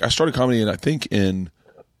 I started comedy I think I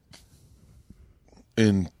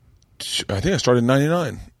started in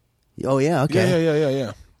 99. Oh yeah, okay.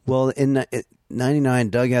 Yeah. Well, in 99,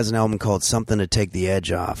 Doug has an album called Something to Take the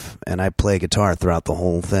Edge Off, and I play guitar throughout the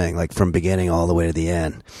whole thing, like from beginning all the way to the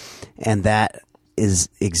end. And that is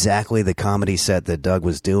exactly the comedy set that Doug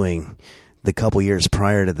was doing the couple years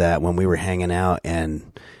prior to that, when we were hanging out,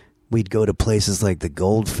 and we'd go to places like the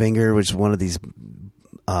Goldfinger, which is one of these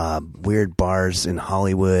weird bars in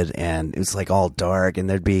Hollywood, and it was like all dark, and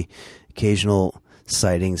there'd be occasional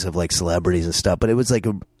sightings of like celebrities and stuff, but it was like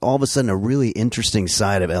all of a sudden a really interesting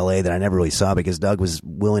side of LA that I never really saw, because Doug was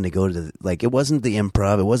willing to go to it wasn't the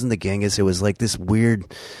Improv, it wasn't the Genghis, it was like this weird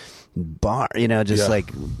bar, like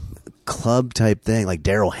club type thing. Like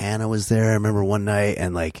Daryl Hannah was there, I remember one night,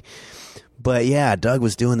 and but yeah, Doug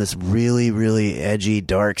was doing this really, really edgy,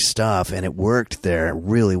 dark stuff, and it worked there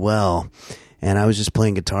really well. And I was just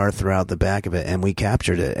playing guitar throughout the back of it, and we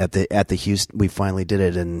captured it at the Houston. We finally did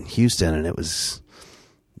it in Houston, and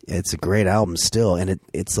it's a great album still. And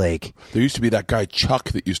it's like, there used to be that guy Chuck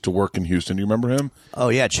that used to work in Houston. Do you remember him? Oh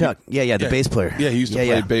yeah, Chuck. Yeah, the bass player. Yeah, he used to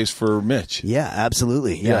play bass for Mitch. Yeah,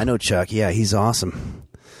 absolutely. Yeah, I know Chuck. Yeah, he's awesome.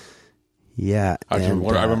 Yeah, I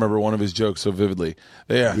remember one of his jokes so vividly.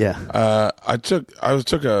 Yeah. I took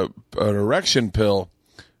an erection pill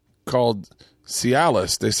called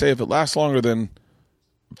Cialis. They say if it lasts longer than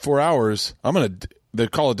 4 hours, they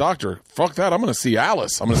call a doctor. Fuck that. I'm going to see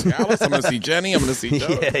Alice. I'm going to see Alice. I'm going to see Jenny. I'm going to see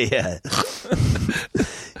Joe. Yeah.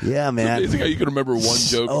 Yeah, man. It's amazing how you can remember one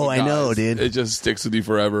joke. Oh, I know, dude. It just sticks with you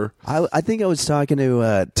forever. I think I was talking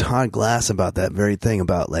to Todd Glass about that very thing,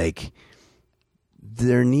 about like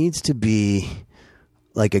there needs to be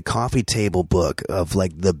like a coffee table book of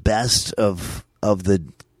like the best of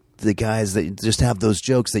the guys that just have those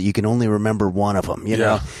jokes that you can only remember one of them, you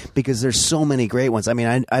know, because there's so many great ones. I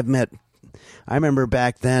mean, I remember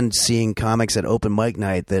back then seeing comics at open mic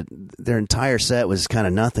night that their entire set was kind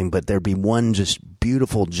of nothing, but there'd be one just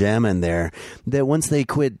beautiful gem in there that once they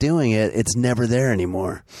quit doing it, it's never there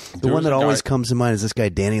anymore. The one that always comes to mind is this guy,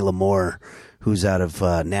 Danny Lamore, who's out of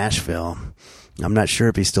Nashville. I'm not sure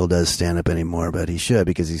if he still does stand-up anymore, but he should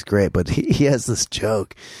because he's great. But he has this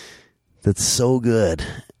joke that's so good.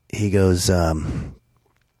 He goes,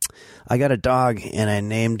 I got a dog and I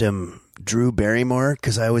named him Drew Barrymore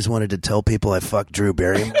because I always wanted to tell people I fucked Drew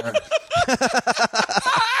Barrymore.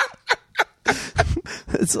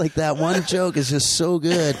 It's like that one joke is just so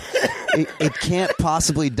good. It can't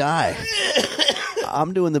possibly die.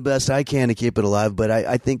 I'm doing the best I can to keep it alive, but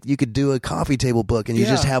I think you could do a coffee table book and you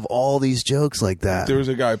just have all these jokes like that. There was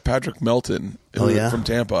a guy, Patrick Melton, from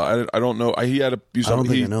Tampa. I don't know. I don't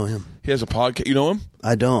think I know him. He has a podcast. You know him?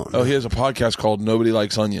 I don't. Oh, he has a podcast called Nobody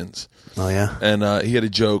Likes Onions. Oh, yeah? And he had a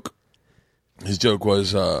joke. His joke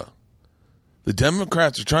was, the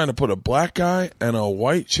Democrats are trying to put a black guy and a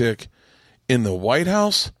white chick in the White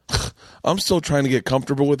House. I'm still trying to get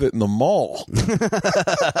comfortable with it in the mall.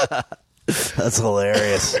 That's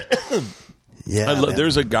hilarious. Yeah,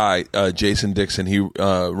 there's a guy, Jason Dixon. He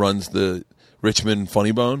runs the Richmond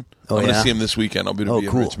Funny Bone. I'm going to see him this weekend. I'll be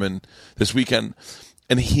in Richmond this weekend.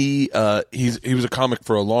 And he was a comic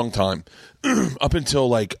for a long time, up until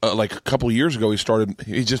like a couple of years ago.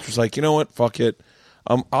 He just was like, you know what, fuck it.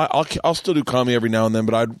 I'll still do comedy every now and then,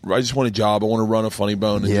 but I just want a job. I want to run a Funny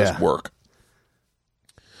Bone and just work.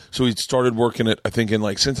 So he started working at, I think, in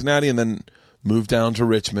like Cincinnati, and then moved down to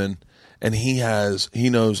Richmond. And he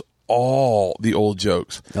knows all the old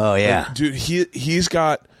jokes. Oh yeah, like, dude. He's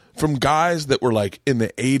got from guys that were like in the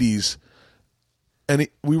 80s. And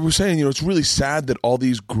we were saying, it's really sad that all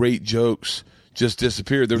these great jokes just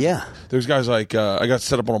disappeared. There's guys like, I got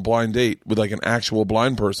set up on a blind date with like an actual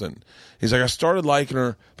blind person. He's like, I started liking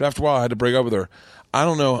her, but after a while I had to break up with her. I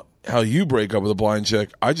don't know how you break up with a blind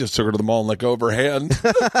chick. I just took her to the mall and let go of her hand.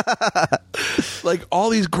 Like all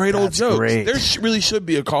these great old jokes. Great. There really should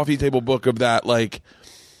be a coffee table book of that. Like,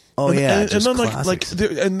 and then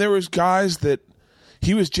and there was guys that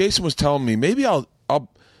Jason was telling me, maybe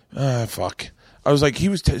fuck. I was like, he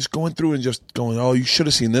was just going through and just going, oh, you should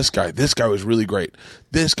have seen this guy. This guy was really great.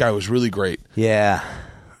 This guy was really great. Yeah.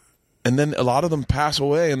 And then a lot of them pass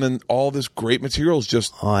away, and then all this great material is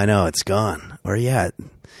just... Oh, I know. It's gone. Or, yeah.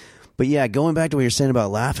 But, yeah, going back to what you're saying about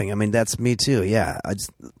laughing, I mean, that's me, too. Yeah.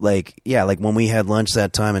 Like when we had lunch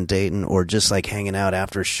that time in Dayton, or just, like, hanging out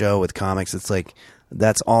after a show with comics, it's like,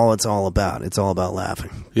 that's all it's all about. It's all about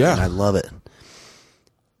laughing. Yeah. And I love it.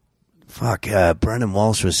 Fuck, Brendan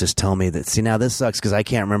Walsh was just telling me that. See, now this sucks because I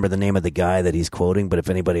can't remember the name of the guy that he's quoting, but if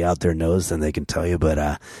anybody out there knows, then they can tell you.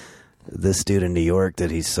 But this dude in New York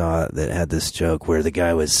that he saw that had this joke where the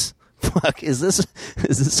guy was, fuck, is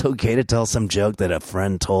this okay to tell some joke that a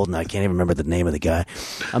friend told? And I can't even remember the name of the guy.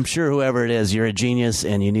 I'm sure whoever it is, you're a genius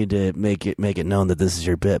and you need to make it known that this is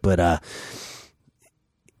your bit. But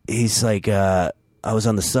he's like, I was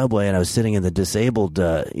on the subway and I was sitting in the disabled,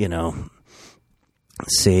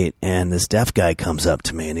 seat, and this deaf guy comes up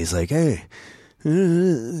to me and he's like, hey,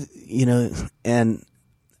 and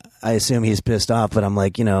I assume he's pissed off, but I'm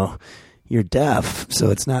like, you're deaf, so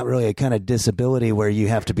it's not really a kind of disability where you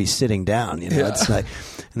have to be sitting down, It's like,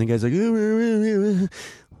 and the guy's like,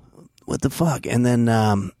 what the fuck? And then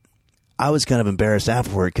I was kind of embarrassed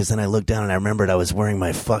afterward because then I looked down and I remembered I was wearing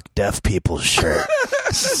my fuck deaf people shirt.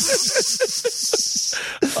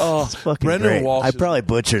 Oh, it's fucking Brendan great. Walsh. I probably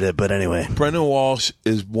butchered it, but anyway. Brendan Walsh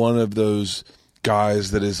is one of those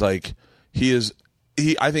guys that is like,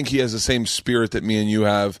 I think he has the same spirit that me and you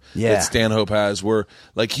have, that Stanhope has, where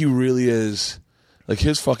like he really is, like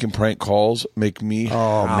his fucking prank calls make me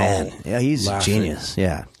man. Yeah, he's laughing. a genius.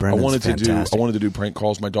 Yeah, Brendan's I wanted to do prank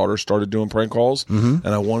calls. My daughter started doing prank calls, and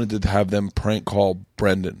I wanted to have them prank call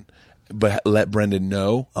Brendan. but let Brendan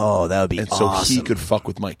know. Oh, that would be and so awesome. he could fuck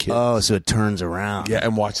with my kids. Oh, so it turns around. Yeah,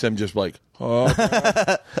 and watch them just like, oh,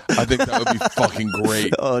 I think that would be fucking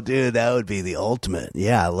great. Oh, dude, that would be the ultimate.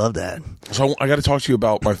 Yeah, I love that. So I got to talk to you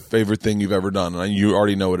about my favorite thing you've ever done, and you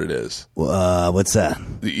already know what it is. What's that?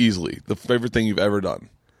 The favorite thing you've ever done.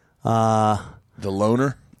 The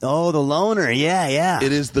loner. Oh, the loner. Yeah.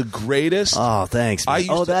 It is the greatest. Oh, thanks, man.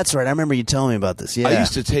 That's right. I remember you telling me about this. Yeah. I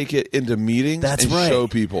used to take it into meetings and show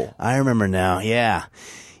people. I remember now. Yeah.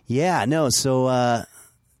 Yeah, no, so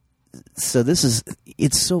this is,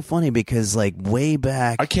 it's so funny because like way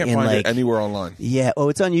back I can't find it anywhere online. Yeah,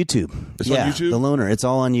 it's on YouTube. It's on YouTube? The Loner, it's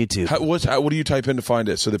all on YouTube. What do you type in to find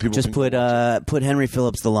it so that people just can put Henry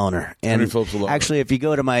Phillips the Loner. And Henry Phillips the Loner. Actually, if you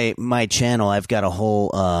go to my channel, I've got a whole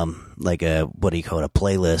like a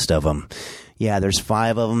playlist of them. Yeah, there's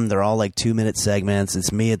 5 of them. They're all like 2-minute segments.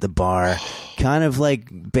 It's me at the bar, kind of like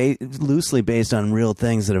loosely based on real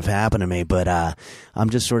things that have happened to me. But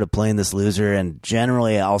I'm just sort of playing this loser, and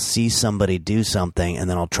generally I'll see somebody do something, and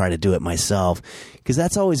then I'll try to do it myself. Because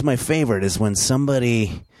that's always my favorite, is when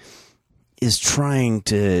somebody is trying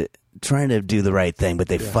to do the right thing, but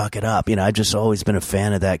they fuck it up. You know, I've just always been a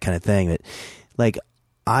fan of that kind of thing. That, like,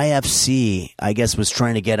 IFC, I guess, was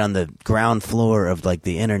trying to get on the ground floor of like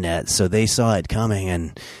the internet, so they saw it coming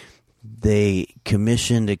and they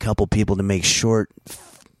commissioned a couple people to make short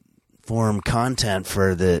form content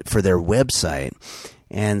for their website.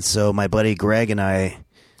 And so my buddy Greg and I,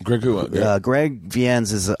 Greg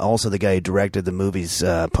Viennes is also the guy who directed the movies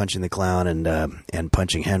Punching the Clown and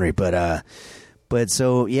Punching Henry. But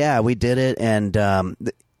so yeah, we did it, and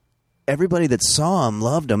everybody that saw him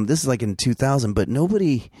loved him. This is like in 2000, but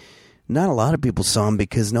not a lot of people saw him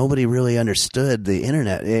because nobody really understood the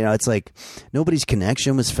internet. You know, it's like nobody's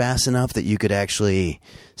connection was fast enough that you could actually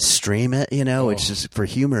stream it, you know, which is for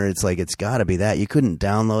humor. It's like, it's gotta be that. You couldn't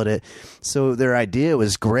download it. So their idea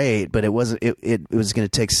was great, but it was going to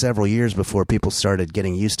take several years before people started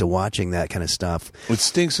getting used to watching that kind of stuff. It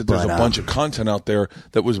stinks that there's a bunch of content out there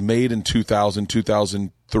that was made in 2000,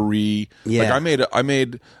 2003. Yeah. Like I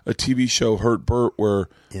made a TV show, Hurt Burt, where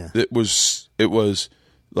it was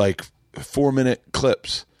like 4-minute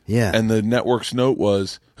clips. Yeah. And the network's note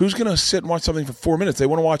was, who's going to sit and watch something for 4 minutes? They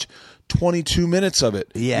want to watch 22 minutes of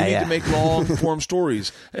it. Yeah, you need to make long form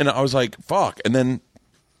stories. And I was like, fuck. And then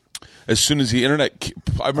as soon as the internet,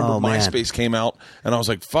 I remember MySpace came out, and I was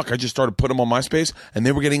like, fuck, I just started putting them on MySpace, and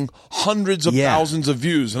they were getting hundreds of thousands of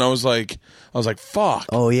views. And I was like, fuck.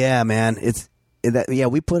 Oh yeah, man.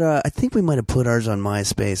 We put. I think we might have put ours on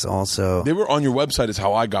MySpace also. They were on your website. Is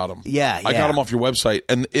how I got them. Yeah. I got them off your website,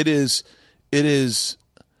 and it is it is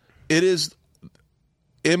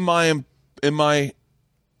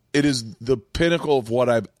the pinnacle of what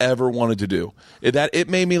I've ever wanted to do. It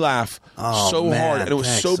made me laugh so hard, and it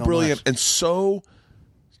was so brilliant much. and so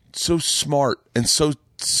smart and so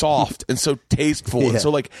soft and so tasteful and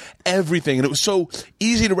so like everything, and it was so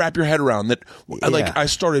easy to wrap your head around that. Like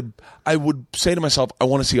I would say to myself, I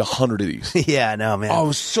want to see 100 of these. Yeah, no, man.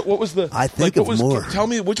 Oh, so what was the? I think of more. Tell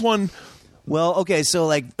me which one. Well, okay, so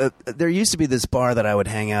like there used to be this bar that I would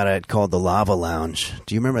hang out at called the Lava Lounge.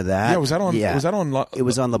 Do you remember that? Yeah, was that on? Yeah. Was that on? It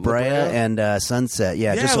was on La Brea and Sunset.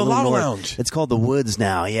 Yeah, just the a little Lava north. Lounge. It's called the Woods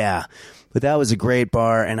now. Yeah, but that was a great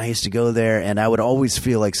bar, and I used to go there, and I would always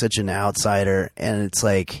feel like such an outsider. And it's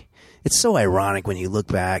like, it's so ironic when you look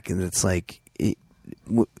back, and it's like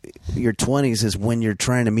your 20s is when you're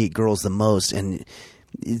trying to meet girls the most, and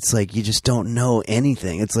it's like you just don't know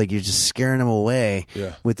anything. It's like you're just scaring them away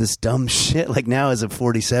with this dumb shit. Like now, as a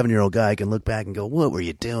 47-year-old guy, I can look back and go, "What were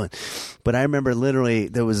you doing?" But I remember literally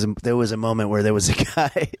there was a moment where there was a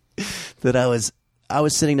guy that I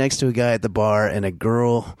was sitting next to a guy at the bar, and a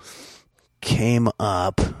girl came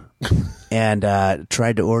up and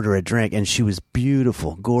tried to order a drink, and she was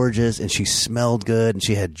beautiful, gorgeous, and she smelled good, and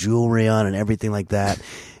she had jewelry on and everything like that.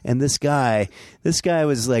 And this guy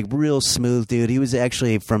was like real smooth, dude. He was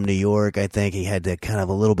actually from New York, I think. He had that kind of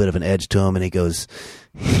a little bit of an edge to him, and he goes,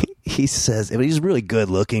 he says, he's a really good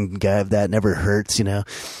looking guy. That never hurts, you know.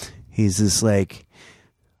 He's just like,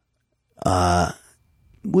 will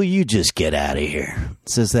you just get out of here?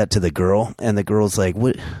 Says that to the girl, and the girl's like,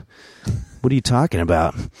 what are you talking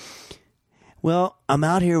about? Well, I'm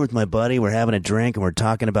out here with my buddy. We're having a drink, and we're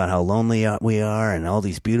talking about how lonely we are and all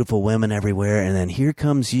these beautiful women everywhere. And then here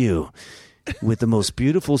comes you with the most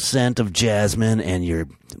beautiful scent of jasmine and your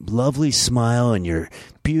lovely smile and your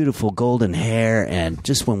beautiful golden hair. And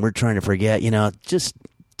just when we're trying to forget, you know, just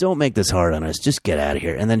don't make this hard on us. Just get out of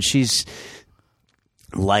here. And then she's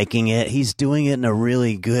liking it. He's doing it in a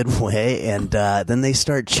really good way. And then they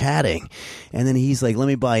start chatting. And then he's like, let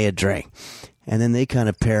me buy you a drink. and then they kind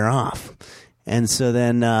of pair off. And so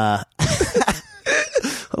then a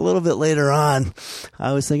little bit later on,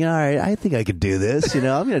 I was thinking, all right, I think I could do this. I'm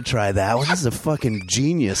going to try that one. This is a fucking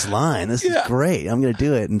genius line. This is great. I'm going to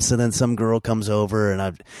do it. And so then some girl comes over,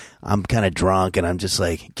 and I'm kind of drunk, and I'm just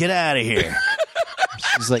like, get out of here.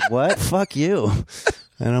 She's like, what? Fuck you.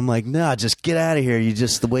 And I'm like, no, just get out of here. You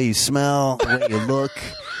just, the way you smell, the way you look,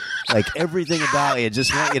 like everything about you,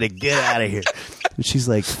 just want you to get out of here. And she's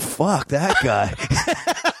like, fuck that guy.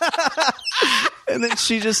 And then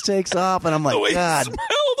she just takes off, and I'm like, God. The way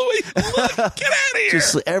you look, get out of here.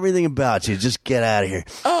 Just everything about you, just get out of here.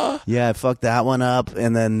 Yeah, I fucked that one up.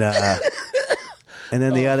 And then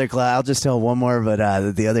the other I'll just tell one more,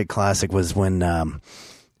 but the other classic was when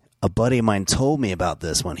a buddy of mine told me about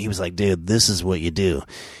this one. He was like, dude, this is what you do.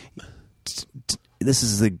 This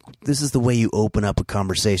is the way you open up a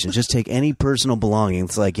conversation. Just take any personal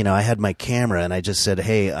belongings. Like, I had my camera, and I just said,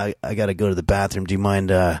 hey, I got to go to the bathroom. Do you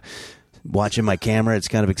mind watching my camera? It's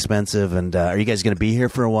kind of expensive. And are you guys going to be here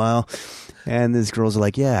for a while? And these girls are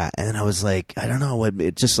like, yeah. And I was like, I don't know what.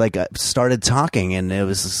 It just like I started talking, and it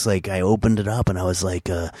was just like I opened it up, and I was like,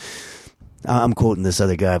 I'm quoting this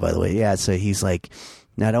other guy, by the way. Yeah, so he's like,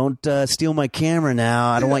 now don't steal my camera now.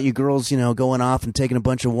 I don't want you girls, going off and taking a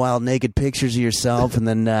bunch of wild naked pictures of yourself, and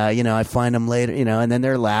then I find them later, and then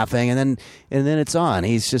they're laughing, and then it's on.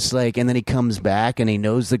 He's just like, and then he comes back and he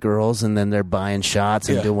knows the girls, and then they're buying shots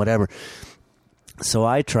and doing whatever. So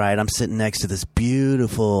I tried. I'm sitting next to this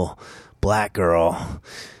beautiful black girl,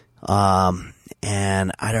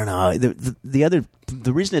 and I don't know.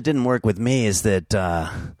 The reason it didn't work with me is that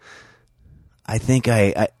I think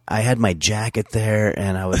I had my jacket there,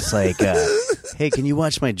 and I was like, hey, can you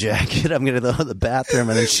watch my jacket? I'm going to go to the bathroom.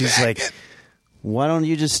 And then she's like, why don't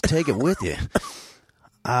you just take it with you?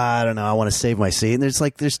 I don't know. I want to save my seat. And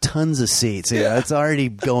there's tons of seats. It's already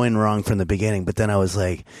going wrong from the beginning. But then I was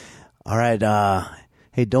like, all right,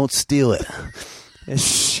 hey, don't steal it. And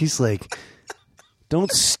she's like,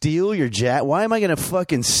 don't steal your jacket. Why am I going to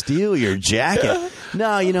fucking steal your jacket?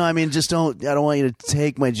 No, just I don't want you to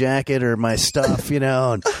take my jacket or my stuff,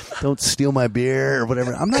 and don't steal my beer or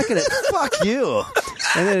whatever. I'm not going to, fuck you.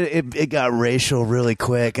 And then it got racial really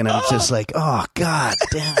quick, and I was just like, oh, God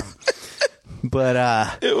damn. But,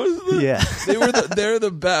 it was they're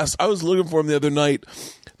the best. I was looking for them the other night.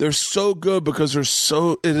 They're so good because it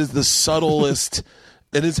is the subtlest.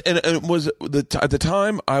 And it was at the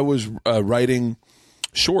time I was writing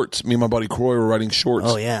shorts. Me and my buddy Croy were writing shorts.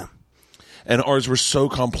 Oh, yeah. And ours were so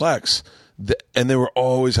complex, and they were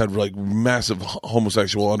always had like massive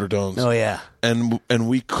homosexual undertones. Oh yeah, and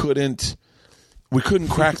we couldn't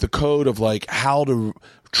crack the code of like how to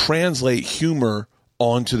translate humor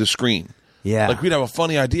onto the screen. Yeah, like we'd have a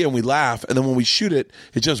funny idea and we laugh, and then when we shoot it,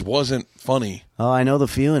 it just wasn't funny. Oh, I know the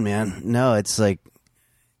feeling, man. No, it's like,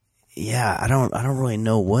 yeah, I don't really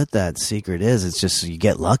know what that secret is. It's just you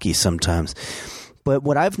get lucky sometimes. But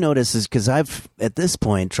what I've noticed is because I've, at this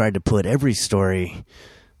point, tried to put every story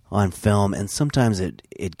on film, and sometimes it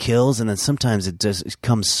kills, and then sometimes it just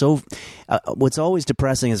comes so... what's always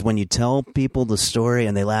depressing is when you tell people the story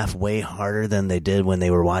and they laugh way harder than they did when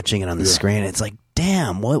they were watching it on the screen. It's like,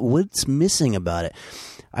 damn, what's missing about it?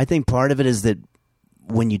 I think part of it is that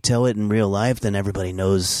when you tell it in real life, then everybody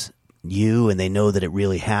knows you, and they know that it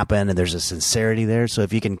really happened, and there's a sincerity there. So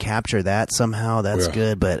if you can capture that somehow, that's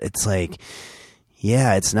good. But it's like...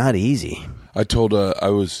 yeah, it's not easy. I told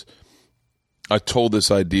this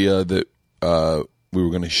idea that we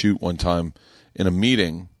were going to shoot one time in a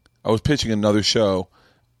meeting. I was pitching another show,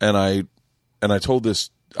 and I told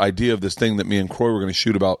this idea of this thing that me and Croy were going to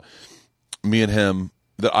shoot about me and him.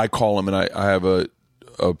 That I call him, and I have a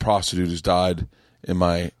prostitute who's died in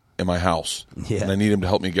my house, and I need him to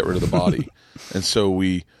help me get rid of the body. And so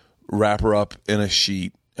we wrap her up in a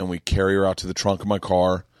sheet, and we carry her out to the trunk of my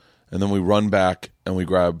car. And then we run back and we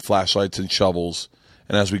grab flashlights and shovels.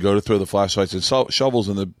 And as we go to throw the flashlights and shovels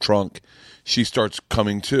in the trunk, she starts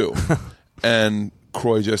coming to. And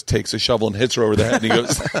Croy just takes a shovel and hits her over the head. And he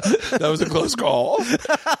goes, that was a close call.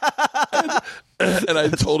 And I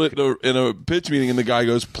told it in a pitch meeting. And the guy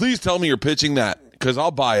goes, please tell me you're pitching that, because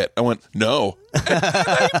I'll buy it. I went, no.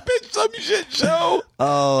 I pitched some shit show.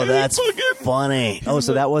 Oh, that's funny. Oh,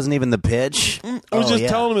 so that wasn't even the pitch? I was just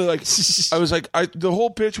telling him, like, I was like, the whole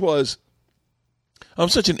pitch was, I'm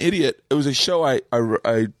such an idiot. It was a show I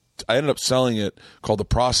ended up selling it called The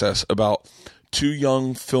Process, about two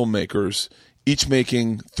young filmmakers each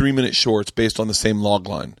making 3-minute shorts based on the same log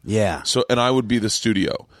line. Yeah. So, and I would be the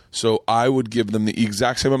studio. So I would give them the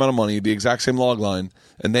exact same amount of money, the exact same log line,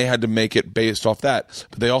 and they had to make it based off that.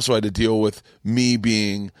 But they also had to deal with me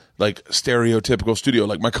being like stereotypical studio.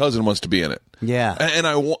 Like my cousin wants to be in it. Yeah. And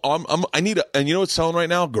I need a, and you know what's selling right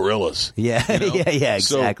now? Gorillas. Yeah. You know? yeah,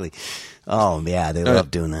 exactly. Oh, yeah, they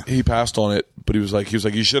love doing that. He passed on it, but he was like,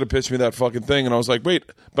 you should have pitched me that fucking thing. And I was like, wait,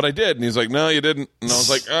 but I did. And he's like, no, you didn't. And I was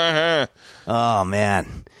like, Oh,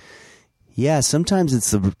 man. Yeah, sometimes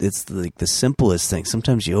it's like the simplest thing.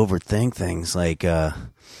 Sometimes you overthink things. Like, yeah,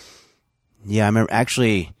 I remember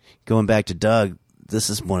actually going back to Doug. This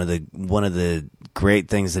is one of the great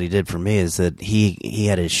things that he did for me is that he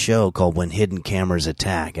had his show called When Hidden Cameras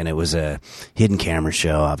Attack, and it was a hidden camera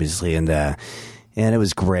show, obviously, and it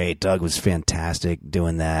was great. Doug was fantastic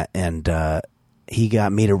doing that, and he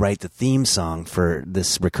got me to write the theme song for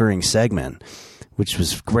this recurring segment, which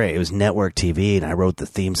was great. It was network TV, and I wrote the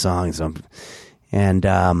theme songs.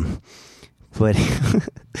 But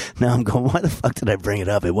now I'm going, why the fuck did I bring it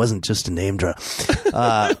up? It wasn't just a name drop.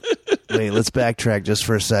 Wait, let's backtrack just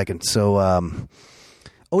for a second. So,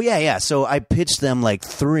 So I pitched them like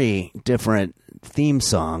 3 different theme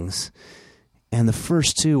songs, and the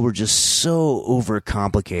first 2 were just so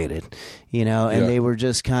overcomplicated, and they were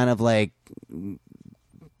just kind of like,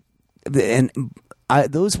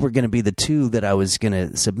 those were going to be the 2 that I was going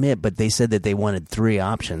to submit, but they said that they wanted 3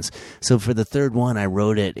 options. So for the third one, I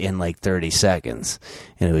wrote it in like 30 seconds,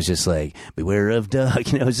 and it was just like, beware of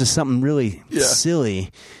Doug. It was just something really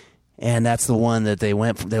silly. And that's the one that they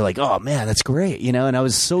went for. They're like, oh man, that's great. And I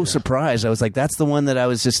was so surprised. I was like, that's the one that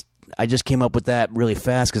I just came up with that really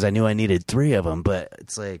fast because I knew I needed 3 of them. But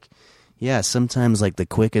it's like, yeah, sometimes like the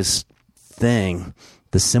quickest thing,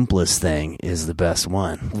 the simplest thing is the best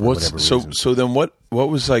one. So then what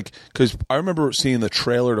was like, because I remember seeing the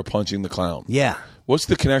trailer to Punching the Clown. Yeah. What's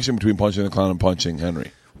the connection between Punching the Clown and Punching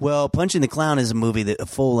Henry? Well, Punching the Clown is a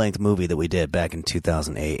full-length movie that we did back in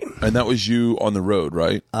 2008. And that was you on the road,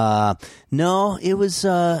 right? No, it was,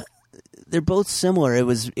 they're both similar. It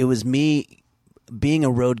was me being a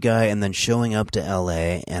road guy and then showing up to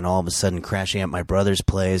LA and all of a sudden crashing at my brother's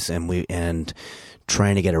place and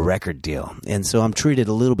trying to get a record deal. And so I'm treated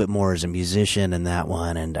a little bit more as a musician in that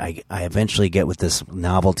one, and I eventually get with this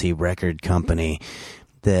novelty record company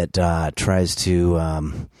that tries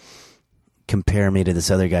to compare me to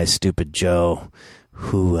this other guy, Stupid Joe,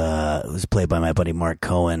 who was played by my buddy Mark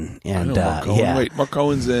Cohen. And Mark Cohen. yeah. Wait, Mark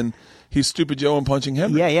Cohen's in he's Stupid Joe and Punching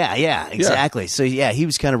Henry. Yeah, exactly. So yeah, he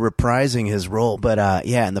was kind of reprising his role, but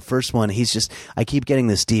in the first one, I keep getting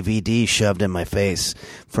this DVD shoved in my face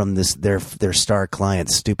from their star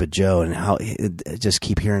client, Stupid Joe, and how I just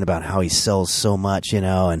keep hearing about how he sells so much,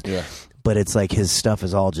 but it's like his stuff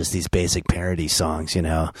is all just these basic parody songs,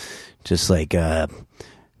 just like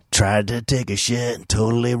tried to take a shit and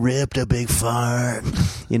totally ripped a big fart,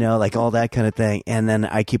 like all that kind of thing. And then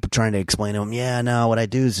I keep trying to explain to him, yeah, no, what I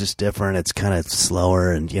do is just different. It's kind of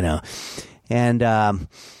slower and, and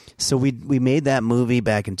so we made that movie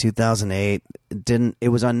back in 2008. It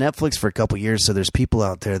was on Netflix for a couple years. So there's people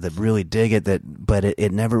out there that really dig it but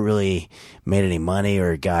it never really made any money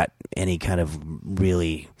or got any kind of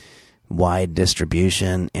really wide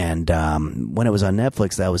distribution. And when it was on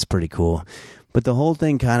Netflix, that was pretty cool. But the whole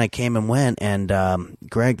thing kind of came and went, and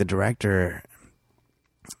Greg, the director,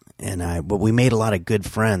 and we made a lot of good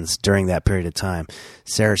friends during that period of time.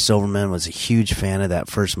 Sarah Silverman was a huge fan of that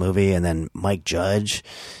first movie, and then Mike Judge,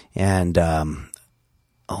 and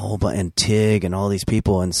and Tig, and all these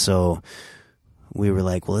people, and so we were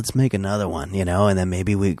like, well, let's make another one, and then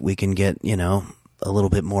maybe we can get a little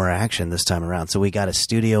bit more action this time around. So we got a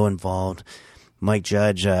studio involved. Mike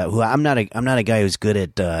Judge, who I'm not a guy who's good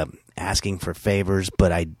at asking for favors,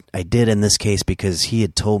 but I did in this case because he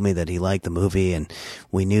had told me that he liked the movie, and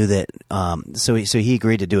we knew that. So he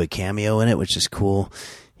agreed to do a cameo in it, which is cool.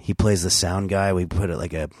 He plays the sound guy. We put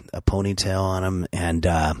like a ponytail on him,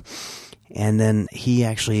 and then he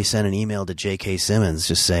actually sent an email to J.K. Simmons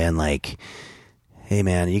just saying like, hey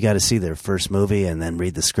man, you got to see their first movie and then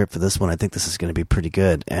read the script for this one. I think this is going to be pretty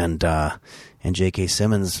good. And J.K.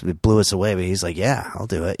 Simmons blew us away, but he's like, yeah, I'll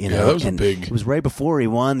do it. Yeah, that was big. It was right before he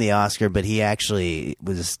won the Oscar, but he actually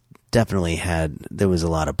there was a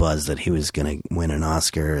lot of buzz that he was going to win an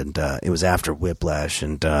Oscar, and it was after Whiplash,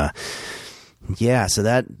 and so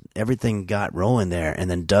that everything got rolling there. And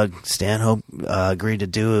then Doug Stanhope agreed to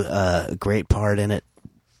do a great part in it,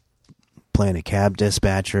 playing a cab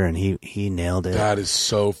dispatcher, and he nailed it. That is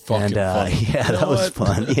so fucking fun. Yeah, that was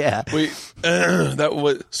fun. Yeah. Wait,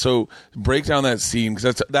 so break down that scene,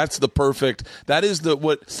 because that's the perfect. That is the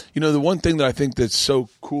one thing that I think that's so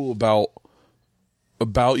cool about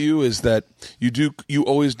about you is that you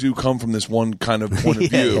always do come from this one kind of point of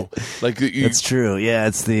view. Like it's true. Yeah,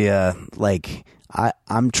 it's the like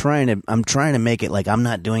I'm trying to make it like I'm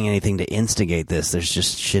not doing anything to instigate this. There's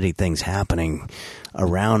just shitty things happening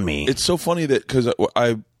around me. It's so funny that because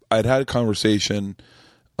I'd had a conversation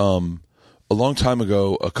a long time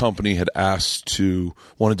ago. A company had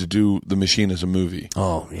wanted to do The Machine as a movie.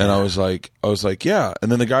 Oh, yeah. And I was like, yeah.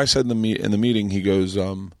 And then the guy said in the meeting, he goes,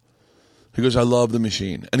 I love The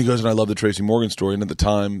Machine. And he goes, and I love the Tracy Morgan story. And at the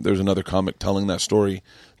time, there was another comic telling that story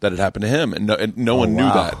that had happened to him. And no one knew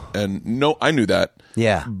that. And I knew that.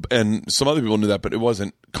 Yeah. And some other people knew that, but it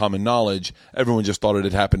wasn't common knowledge. Everyone just thought it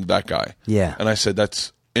had happened to that guy. Yeah. And I said,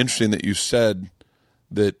 that's interesting that you said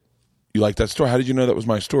that you like that story. How did you know that was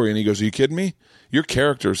my story? And he goes, are you kidding me? Your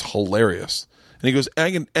character's hilarious. And he goes,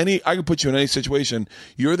 I can put you in any situation.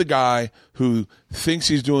 You're the guy who thinks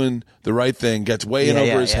he's doing the right thing, gets way in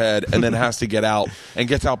over his head, and then has to get out and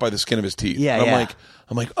gets out by the skin of his teeth. Yeah, and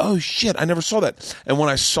I'm like, oh shit, I never saw that. And when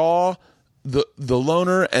I saw the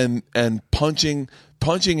loner and punching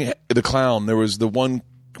the clown, there was the one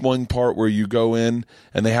part where you go in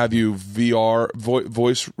and they have you VR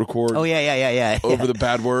voice record. Oh yeah. Over the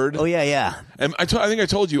bad word. Oh yeah. And I think I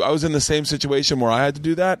told you I was in the same situation where I had to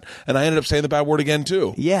do that, and I ended up saying the bad word again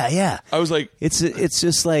too. Yeah. I was like, it's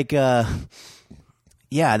just like that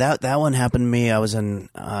one happened to me. I was in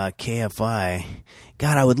KFI.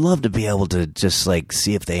 God, I would love to be able to just like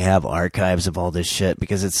see if they have archives of all this shit,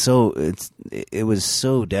 because it was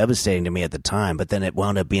so devastating to me at the time, but then it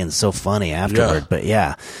wound up being so funny afterward. Yeah. But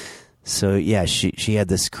yeah. So yeah, she had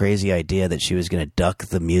this crazy idea that she was going to duck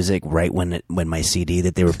the music right when my CD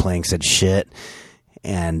that they were playing said shit,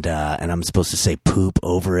 and I'm supposed to say poop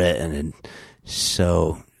over it, and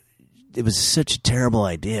so it was such a terrible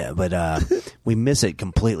idea, but we miss it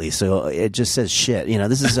completely. So it just says shit. You know,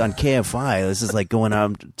 this is on KFI. This is like going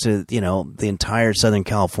out to, you know, the entire Southern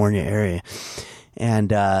California area.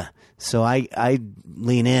 And so I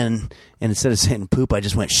lean in, and instead of saying poop, I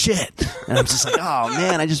just went shit. And I'm just like, oh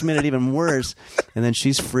man, I just made it even worse. And then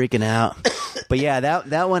she's freaking out. But yeah,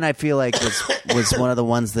 that one I feel like was one of the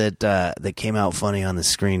ones that came out funny on the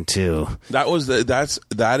screen too. That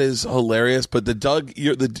is hilarious. But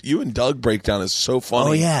the you and Doug breakdown is so funny.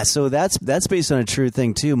 Oh yeah, so that's based on a true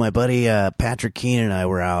thing too. My buddy Patrick Keene and I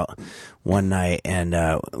were out one night, and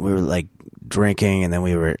we were like drinking, and then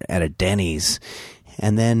we were at a Denny's,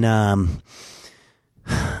 and then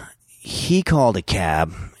he called a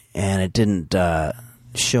cab, and it didn't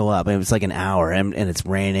show up. It was like an hour, and it's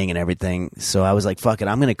raining and everything. So I was like, fuck it,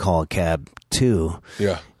 I'm going to call a cab too.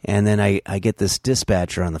 Yeah. And then I get this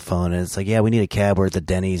dispatcher on the phone, and it's like, yeah, we need a cab. We're at the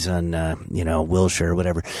Denny's on, Wilshire or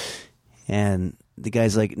whatever. And the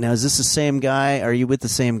guy's like, now, is this the same guy? Are you with the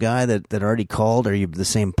same guy that already called? Are you the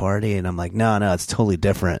same party? And I'm like, no, it's totally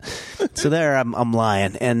different. So there I'm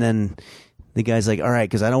lying. And then the guy's like, all right,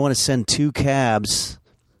 because I don't want to send two cabs.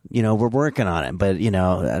 You know, we're working on it, but, you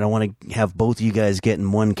know, I don't want to have both of you guys get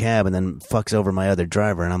in one cab and then fucks over my other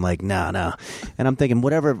driver. And I'm like, no. And I'm thinking,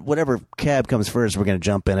 whatever cab comes first, we're going to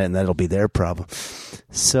jump in it, and that'll be their problem.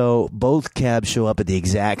 So both cabs show up at the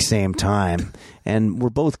exact same time, and we're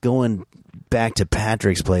both going back to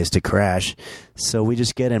Patrick's place to crash. So we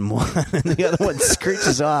just get in one, and the other one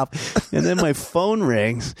screeches off. And then my phone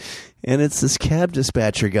rings, and it's this cab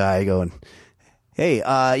dispatcher guy going, hey,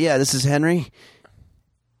 yeah, this is Henry.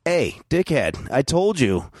 Hey, dickhead, I told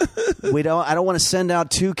you. I don't want to send out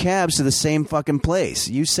two cabs to the same fucking place.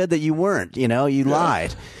 You said that you weren't, you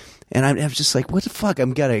lied. And I'm just like, what the fuck?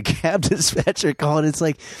 I've got a cab dispatcher calling. It's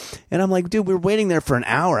like, and I'm like, dude, we're waiting there for an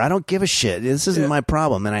hour. I don't give a shit. This isn't my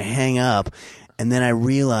problem. And I hang up, and then I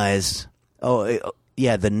realized,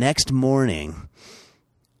 the next morning,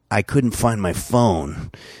 I couldn't find my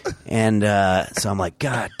phone. And so I'm like,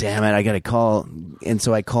 God damn it, I got to call. And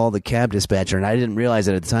so I called the cab dispatcher, and I didn't realize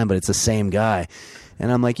it at the time, but it's the same guy.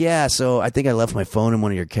 And I'm like, yeah, so I think I left my phone in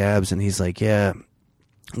one of your cabs. And he's like, yeah,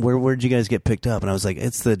 where'd you guys get picked up? And I was like,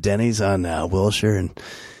 it's the Denny's on Wilshire. And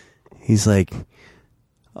he's like,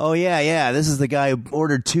 oh, yeah, this is the guy who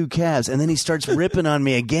ordered two cabs. And then he starts ripping on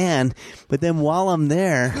me again. But then while I'm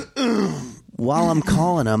there, while I'm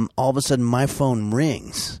calling him, all of a sudden my phone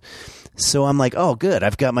rings. So I'm like, oh, good,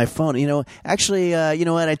 I've got my phone. Actually, you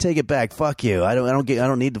know what? I take it back. Fuck you. I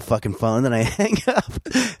don't need the fucking phone. And then I hang up,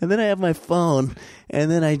 and then I have my phone,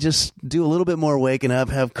 and then I just do a little bit more waking up,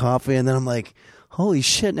 have coffee, and then I'm like, holy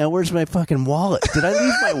shit! Now where's my fucking wallet? Did I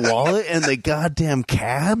leave my wallet in the goddamn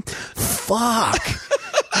cab? Fuck.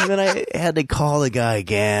 And then I had to call the guy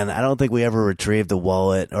again. I don't think we ever retrieved the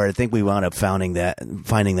wallet, or I think we wound up finding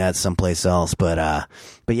that someplace else. But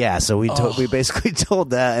yeah, so we basically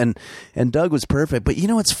told that, and Doug was perfect. But you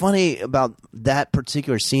know what's funny about that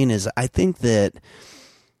particular scene is I think that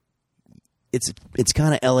it's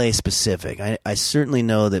kind of LA specific. I certainly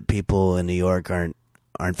know that people in New York aren't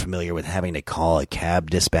familiar with having to call a cab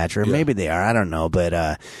dispatcher. Yeah. Maybe they are. I don't know,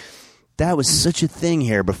 but that was such a thing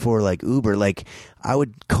here before, like Uber. Like, I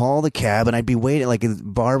would call the cab and I'd be waiting. Like, the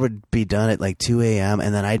bar would be done at like 2 a.m.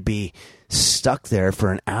 and then I'd be stuck there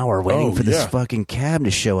for an hour waiting for this fucking cab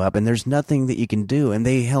to show up, and there's nothing that you can do. And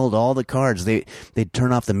they held all the cards. They'd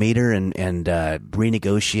turn off the meter and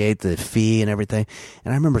renegotiate the fee and everything.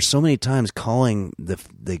 And I remember so many times calling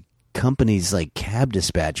the company's like cab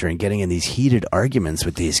dispatcher and getting in these heated arguments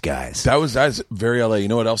with these guys. That's very LA. You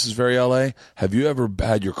know what else is very LA? Have you ever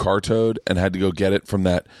had your car towed and had to go get it from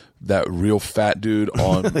that real fat dude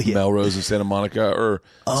on Melrose in Santa Monica or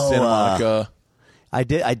Santa Monica? I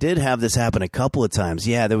did have this happen a couple of times.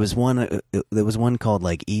 Yeah, there was one called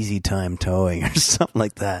like Easy Time Towing or something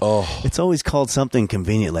like that. Oh. It's always called something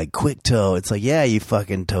convenient like Quick Tow. It's like, yeah, you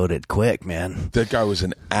fucking towed it quick, man. That guy was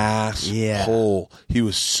an asshole. He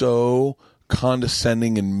was so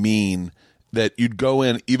condescending and mean that you'd go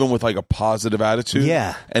in even with like a positive attitude,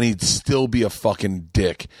 and he'd still be a fucking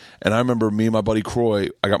dick. And I remember me and my buddy Croy,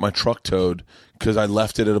 I got my truck towed because I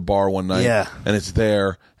left it at a bar one night, and it's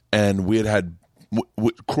there, and we had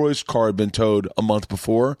Croy's car had been towed a month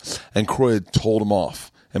before, and Croy had told him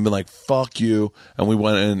off and been like, fuck you. And we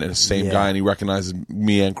went in, and the same guy, and he recognizes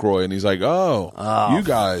me and Croy, and he's like, oh, you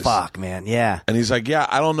guys. Fuck, man, yeah. And he's like, yeah,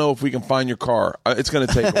 I don't know if we can find your car. It's going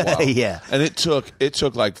to take a while. Yeah. And it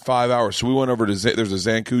took like 5 hours. So we went over to, there's a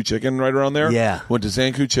Zanku Chicken right around there. Yeah. Went to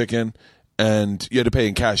Zanku Chicken, and you had to pay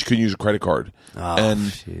in cash. You couldn't use a credit card. Oh, and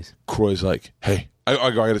jeez. Croy's like, hey,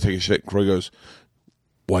 I got to take a shit. Croy goes,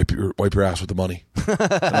 wipe your ass with the money.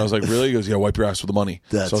 And I was like, really? He goes, yeah, wipe your ass with the money.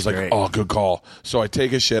 That's so I was like, great. oh, good call. So I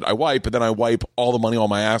take a shit, I wipe, and then I wipe all the money on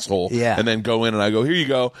my asshole. Yeah. And then go in and I go, here you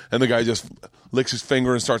go. And the guy just licks his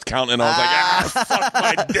finger and starts counting. And I was like, fuck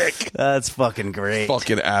my dick. That's fucking great.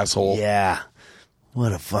 Fucking asshole. Yeah.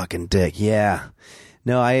 What a fucking dick. Yeah.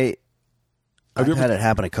 No, I've had it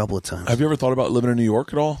happen a couple of times. Have you ever thought about living in New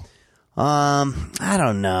York at all? I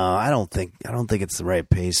don't know. I don't think it's the right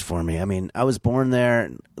pace for me. I mean, I was born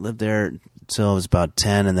there, lived there till I was about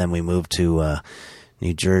 10, and then we moved to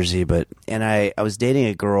New Jersey. And I was dating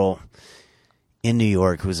a girl in New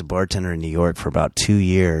York who was a bartender in New York for about 2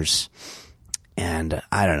 years, and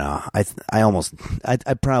I don't know. I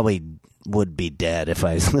probably would be dead if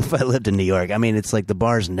I lived in New York. I mean, it's like the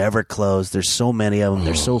bars never close. There's so many of them.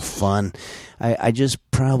 They're so fun. I just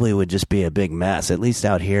probably would just be a big mess. At least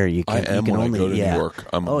out here, you can. I am you can when only, I go to New York.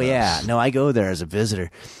 I'm a mess. Yeah, no, I go there as a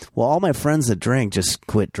visitor. Well, all my friends that drink just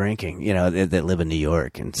quit drinking. You know, that live in New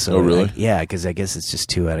York, and so really? Yeah, because I guess it's just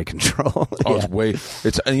too out of control. Oh,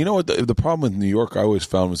 and you know what? The problem with New York I always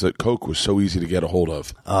found was that Coke was so easy to get a hold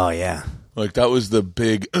of. Oh yeah. Like, that was the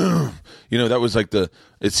big, that was like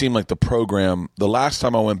it seemed like the program. The last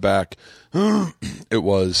time I went back, it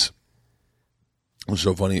was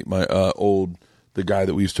so funny. My the guy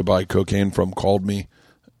that we used to buy cocaine from called me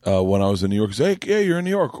when I was in New York. He said, hey, yeah, you're in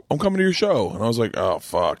New York. I'm coming to your show. And I was like, oh,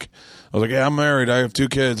 fuck. I was like, yeah, I'm married. I have 2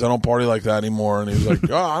 kids. I don't party like that anymore. And he was like,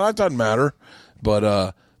 oh, that doesn't matter.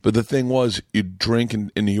 But the thing was, you'd drink in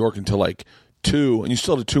New York until like 2, and you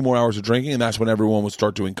still had 2 more hours of drinking, and that's when everyone would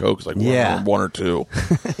start doing coke. It's like one or 2,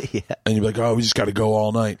 yeah. And you'd be like, "Oh, we just got to go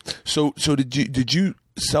all night." So did you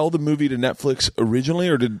sell the movie to Netflix originally,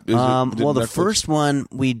 or did well, Netflix? The first one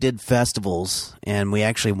we did festivals, and we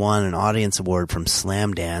actually won an audience award from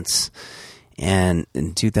Slam Dance, and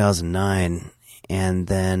in 2009, and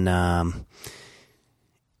then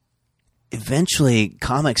eventually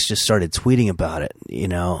comics just started tweeting about it. You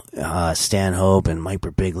know, Stan Hope and Mike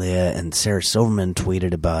Birbiglia and Sarah Silverman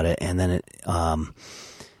tweeted about it, and then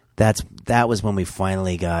that was when we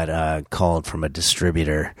finally got called from a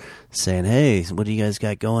distributor saying, "Hey, what do you guys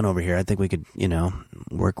got going over here? I think we could,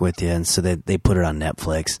 work with you." And so they put it on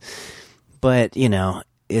Netflix. But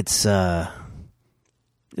it's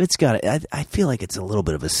got. I feel like it's a little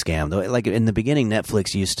bit of a scam, though. Like in the beginning,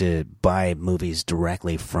 Netflix used to buy movies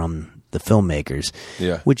directly from the filmmakers,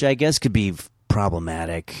 which I guess could be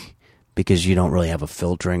problematic because you don't really have a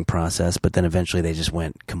filtering process. But then eventually they just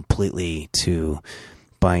went completely to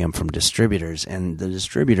buying them from distributors, and the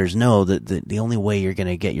distributors know that the only way you're going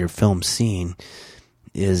to get your film seen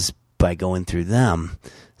is by going through them.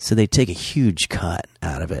 So they take a huge cut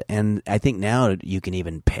out of it, and I think now you can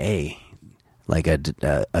even pay like a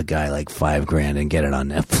guy like $5,000 and get it on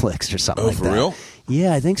Netflix or something like that. For real?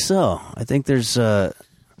 Yeah, I think so. I think there's. See,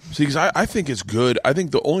 because I think it's good. I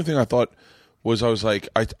think the only thing I thought was I was like,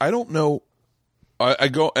 I don't know. I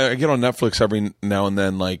get on Netflix every now and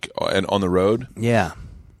then, like, and on the road. Yeah.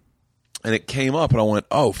 And it came up, and I went,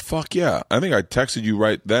 "Oh fuck yeah!" I think I texted you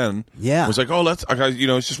right then. Yeah, I was like, "Oh, it's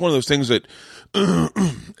just one of those things that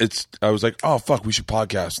I was like, oh fuck, we should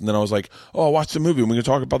podcast." And then I was like, "Oh, I'll watch the movie, and we can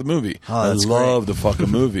talk about the movie." Oh, I that's love great. the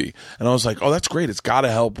fucking movie, and I was like, "Oh, that's great. It's got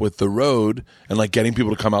to help with the road and like getting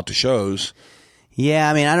people to come out to shows." Yeah,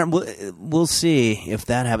 I mean, we'll see if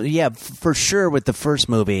that happens. Yeah, for sure. With the first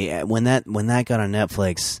movie, when that got on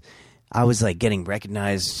Netflix, I was like getting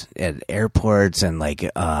recognized at airports and like,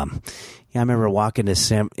 I remember walking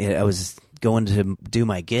to I was going to do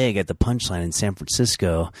my gig at the Punchline in San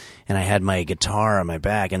Francisco, and I had my guitar on my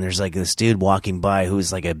back, and there's like this dude walking by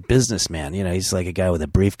who's like a businessman. You know, he's like a guy with a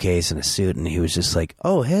briefcase and a suit, and he was just like,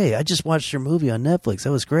 "Oh, hey, I just watched your movie on Netflix.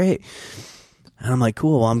 That was great." And I'm like,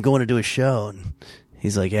 "Cool, well, I'm going to do a show." And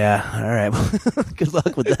he's like, "Yeah, all right, well, good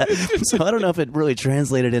luck with that." So I don't know if it really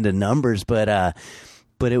translated into numbers, but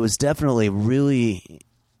it was definitely really,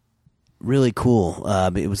 really cool.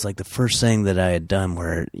 It was like the first thing that I had done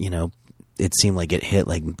where, you know, it seemed like it hit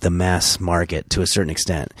like the mass market to a certain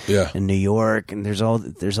extent. Yeah. In New York, and there's all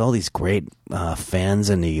these great fans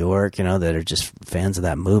in New York, you know, that are just fans of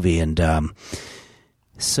that movie, and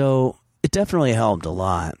so it definitely helped a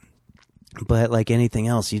lot. But like anything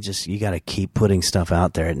else, you got to keep putting stuff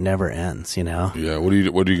out there. It never ends, you know. Yeah.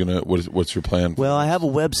 What's your plan? Well, I have a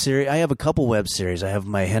web series. I have a couple web series. I have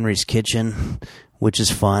my Henry's Kitchen, which is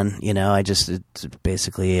fun. You know, it's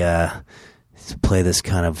basically play this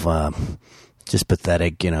kind of just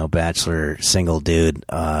pathetic, you know, bachelor single dude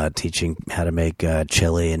teaching how to make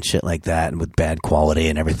chili and shit like that, and with bad quality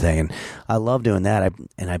and everything. And I love doing that.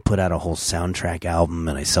 I put out a whole soundtrack album,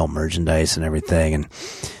 and I sell merchandise and everything. And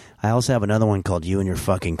I also have another one called You and Your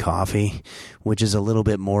Fucking Coffee, which is a little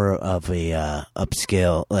bit more of a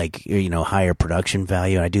upscale, like, you know, higher production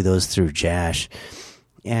value. I do those through Jash.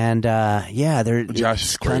 And they're Josh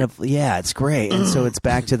is kind of, it's great. And so it's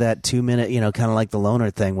back to that 2-minute, you know, kind of like the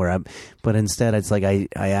loner thing but instead it's like I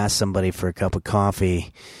ask somebody for a cup of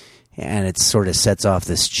coffee, and it sort of sets off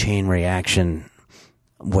this chain reaction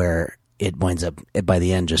where it winds up by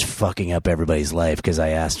the end just fucking up everybody's life because I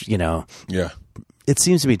asked, you know. Yeah. It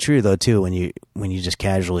seems to be true though too when you just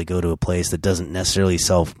casually go to a place that doesn't necessarily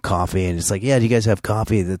sell coffee, and it's like, "Yeah, do you guys have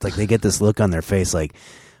coffee?" That's like they get this look on their face like,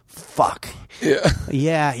 "Fuck."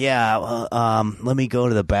 Yeah. Well, let me go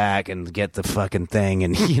to the back and get the fucking thing,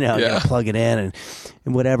 and you know, gotta plug it in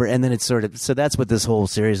and whatever. And then it's sort of, so that's what this whole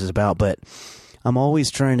series is about. But I'm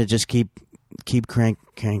always trying to just keep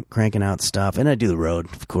cranking out stuff, and I do the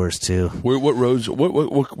road, of course, too. What roads?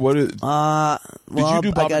 What is? Did you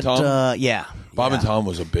do Bob and Tom? Yeah. Bob and Tom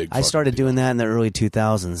was a big. I started doing that in the early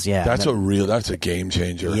 2000s. Yeah, that's a game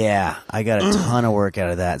changer. Yeah, I got a ton of work out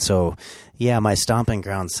of that. So, yeah, my stomping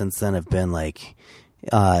grounds since then have been like,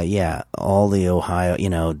 all the Ohio, you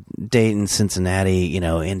know, Dayton, Cincinnati, you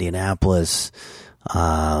know, Indianapolis,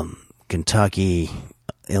 Kentucky,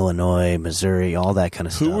 Illinois, Missouri, all that kind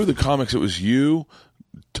of stuff. Who were the comics? It was you,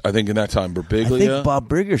 I think, in that time. Birbiglia. I think Bob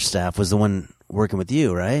Brigger's staff was the one working with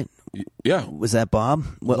you, right? Yeah. Was that Bob?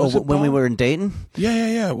 Was it when Bob? we were in Dayton?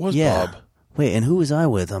 Yeah. It was Bob. Wait, and who was I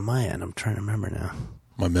with on my end? I'm trying to remember now.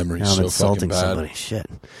 My memory's I'm so insulting fucking bad. somebody. Shit.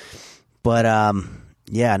 But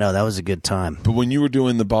yeah, no, that was a good time. But when you were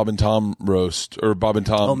doing the Bob and Tom roast, or Bob and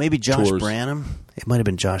Tom, maybe Josh tours, Branham. It might have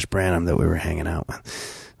been Josh Branham that we were hanging out with.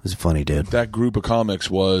 It was a funny dude. That group of comics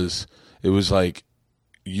was like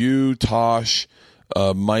you, Tosh,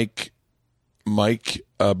 Mike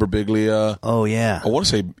Birbiglia. Oh yeah. I want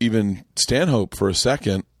to say even Stanhope for a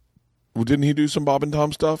second. Well, didn't he do some Bob and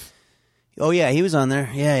Tom stuff? Oh yeah, he was on there.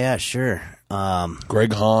 Yeah, sure.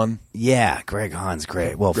 Greg Hahn. Yeah, Greg Hahn's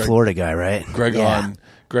great. Well, Florida guy, right? Greg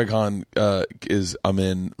Hahn is. I'm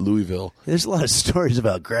in Louisville. There's a lot of stories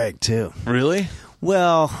about Greg too. Really?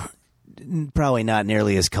 Well, probably not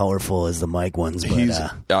nearly as colorful as the Mike ones,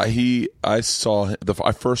 but I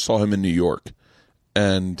first saw him in New York,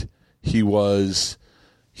 and he was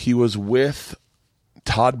with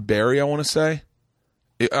Todd Barry. I want to say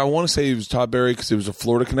he was Todd Barry because it was a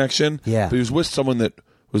Florida connection. Yeah, but he was with someone that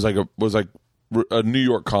was like a New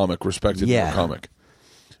York comic, respected New York comic,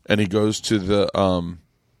 and he goes to the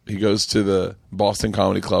Boston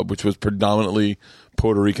Comedy Club, which was predominantly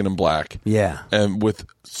Puerto Rican and black. Yeah. And with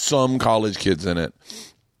some college kids in it.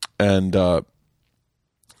 And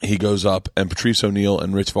he goes up, and Patrice O'Neill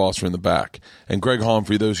and Rich Voss are in the back. And Greg Hahn,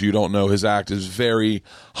 for those of you who don't know, his act is very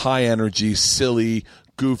high energy, silly,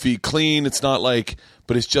 goofy, clean. It's not like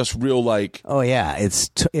but it's just real like. Oh yeah, it's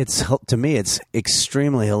to me it's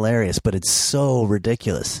extremely hilarious, but it's so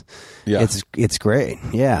ridiculous. Yeah, it's great.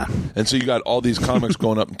 Yeah, and so you got all these comics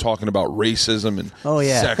going up and talking about racism and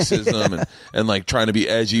sexism and like trying to be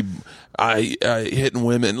edgy, hitting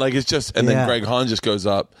women. Like it's just, and then Greg Hahn just goes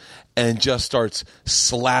up and just starts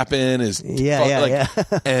slapping his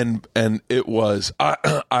and it was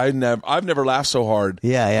I've never laughed so hard.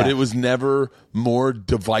 But it was never more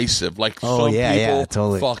divisive. Like some people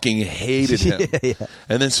totally fucking hated him.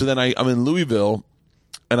 And then I'm in Louisville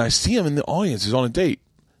and I see him in the audience. He's on a date.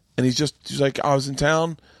 And he's like, I was in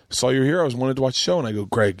town, saw you're here, I wanted to watch the show, and I go,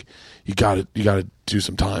 Greg, you gotta do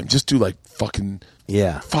some time. Just do like fucking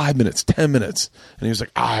 5 minutes, 10 minutes. And he was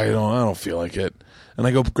like, I don't feel like it. And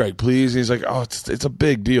I go, Greg, please. And he's like, oh, it's a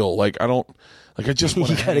big deal. Like I just want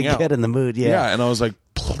to hang out. Get in the mood. Yeah. And I was like,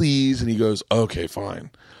 please. And he goes, okay,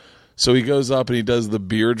 fine. So he goes up and he does the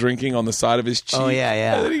beer drinking on the side of his cheek. Oh,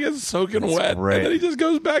 yeah. And then he gets soaking wet. Great. And then he just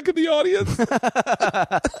goes back in the audience.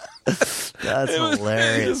 That's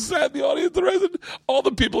hilarious. He just sat in the audience. The rest of all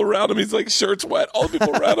the people around him, he's like shirts wet. All the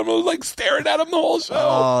people around him was like staring at him the whole show.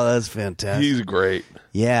 Oh, that's fantastic. He's great.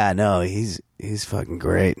 Yeah, no, he's fucking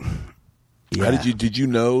great. Yeah. How did you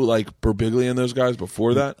know like Birbiglia and those guys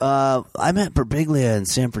before that? I met Birbiglia in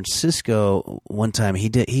San Francisco one time. He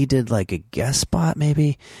did like a guest spot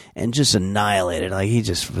maybe, and just annihilated. Like he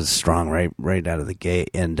just was strong right out of the gate.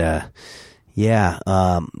 And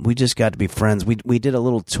we just got to be friends. We did a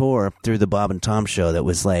little tour through the Bob and Tom show that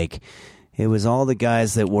was like. It was all the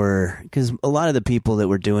guys that were, because a lot of the people that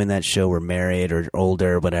were doing that show were married or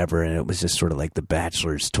older or whatever, and it was just sort of like the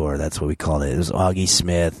Bachelor's Tour. That's what we called it. It was Augie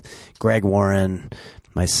Smith, Greg Warren,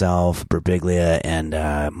 myself, Birbiglia, and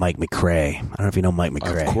Mike McRae. I don't know if you know Mike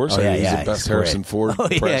McRae. Of course, he's the best Harrison Ford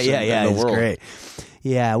person in the world. Great.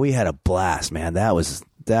 Yeah, we had a blast, man. That was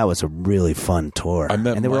a really fun tour. And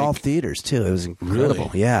they were all theaters too. It was incredible.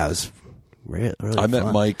 Really? Yeah, it was really I met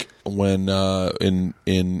fun. Mike when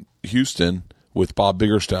in Houston with Bob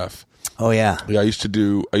Biggerstaff. Oh yeah. I used to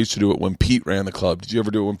do it when Pete ran the club. Did you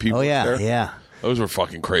ever do it when Pete was there? Yeah. Those were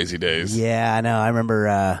fucking crazy days. Yeah, I know. I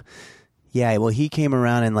remember well he came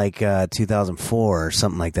around in like 2004 or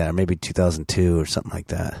something like that, or maybe 2002 or something like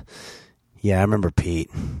that. Yeah, I remember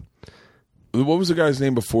Pete. What was the guy's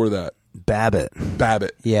name before that? Babbitt.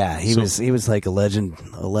 Yeah, he was like a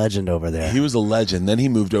legend over there. He was a legend. Then he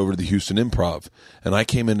moved over to the Houston Improv, and I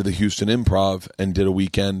came into the Houston Improv and did a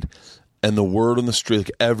weekend, and the word on the street,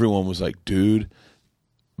 like everyone was like, dude,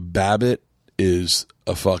 Babbitt is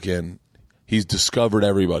a fucking, he's discovered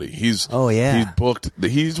everybody. He's booked.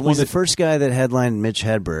 He's the first guy that headlined Mitch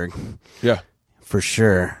Hedberg. Yeah. For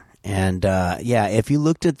sure. And if you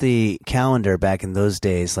looked at the calendar back in those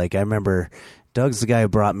days, like I remember Doug's the guy who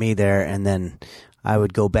brought me there, and then I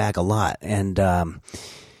would go back a lot. And the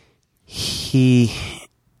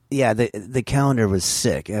calendar was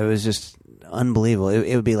sick. It was just unbelievable.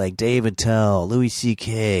 It would be like Dave Attell, Louis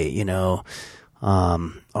C.K.,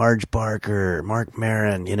 Arj Barker, Mark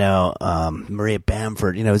Maron, Maria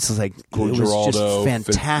Bamford. It's just like it was just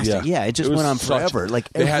fantastic. It just went on forever. Like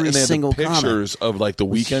every single comic. Pictures of like the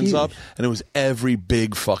weekends up, and it was every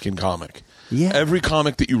big fucking comic. Yeah, every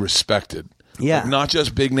comic that you respected. Yeah, like not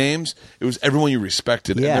just big names. It was everyone you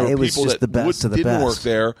respected. Yeah, and there were it people was just that the best of the didn't best. work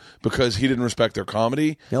there because he didn't respect their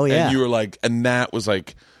comedy. Oh yeah, and you were like, and that was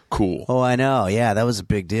like cool. Oh, I know. Yeah, that was a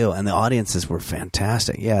big deal, and the audiences were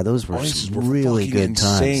fantastic. Yeah, those were really good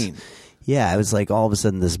insane. times. Yeah, it was like all of a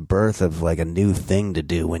sudden this birth of like a new thing to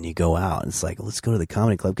do when you go out. It's like, let's go to the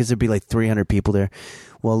comedy club because there'd be like 300 people there.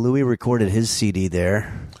 Well, Louis recorded his CD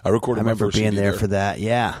there. I remember being there for that.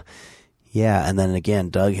 Yeah, and then again,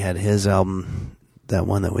 Doug had his album, that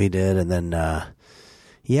one that we did, and then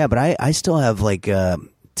but I still have like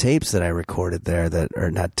tapes that I recorded there that are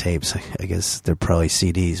not tapes. I guess they're probably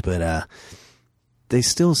CDs, but they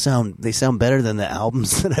still sound better than the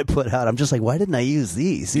albums that I put out. I'm just like, why didn't I use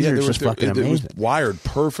these? These are just fucking amazing. It was wired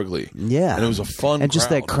perfectly. Yeah, and it was a fun and just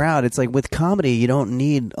that crowd. It's like with comedy, you don't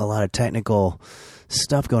need a lot of technical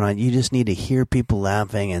stuff going on. You just need to hear people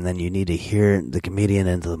laughing, and then you need to hear the comedian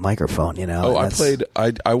into the microphone.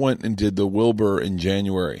 I went and did the Wilbur in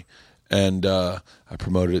January. And I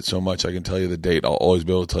promoted it so much, I can tell you the date. I'll always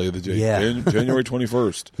be able to tell you the date. Yeah. January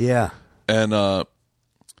 21st. Yeah. And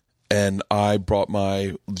I brought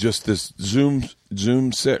this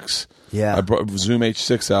Zoom 6. Yeah. I brought Zoom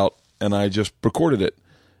H6 out, and I just recorded it.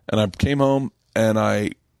 And I came home, and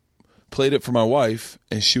I played it for my wife,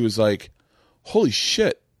 and she was like, holy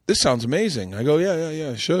shit, this sounds amazing. I go, yeah,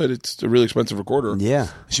 it should. It's a really expensive recorder. Yeah.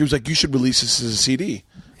 She was like, you should release this as a CD.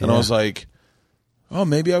 And I was like, oh,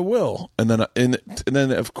 maybe I will. And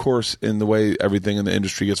then of course, in the way everything in the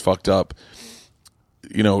industry gets fucked up,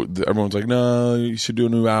 everyone's like, no, you should do a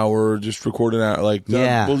new hour, just record an hour. Like,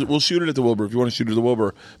 we'll shoot it at the Wilbur if you want to shoot it at the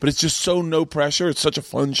Wilbur. But it's just so no pressure. It's such a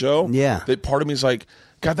fun show. Yeah. That part of me is like,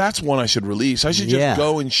 God, that's one I should release. I should just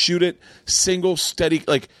go and shoot it single, steady.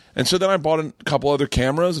 Like, and so then I bought a couple other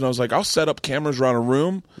cameras, and I was like, I'll set up cameras around a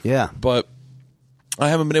room. Yeah. But I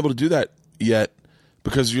haven't been able to do that yet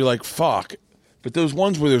because you're like, fuck. But those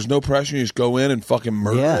ones where there's no pressure, you just go in and fucking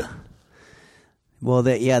murder it. Well,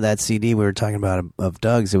 that CD we were talking about of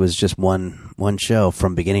Doug's, it was just one show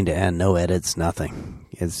from beginning to end, no edits, nothing.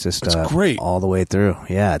 It's just great all the way through.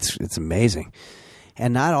 Yeah, it's amazing,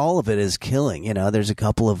 and not all of it is killing. There's a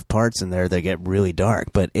couple of parts in there that get really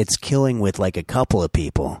dark, but it's killing with like a couple of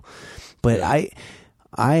people. But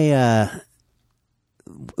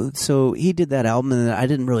so he did that album, and I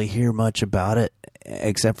didn't really hear much about it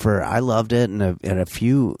except for I loved it, and a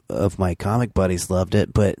few of my comic buddies loved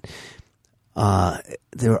it, but.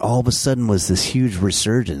 There all of a sudden was this huge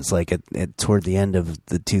resurgence, like at toward the end of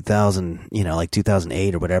the 2000, like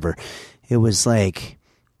 2008 or whatever. It was like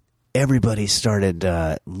everybody started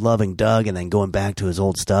loving Doug and then going back to his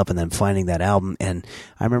old stuff and then finding that album. And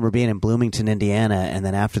I remember being in Bloomington, Indiana, and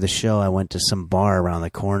then after the show, I went to some bar around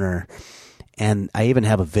the corner, and I even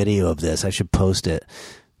have a video of this. I should post it.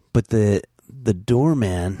 But the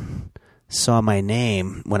doorman saw my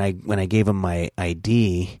name when I gave him my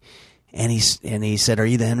ID. And he said, "Are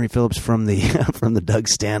you the Henry Phillips from the Doug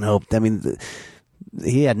Stanhope?" I mean,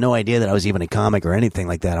 he had no idea that I was even a comic or anything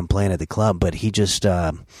like that. I'm playing at the club, but he just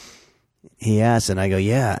he asked, and I go,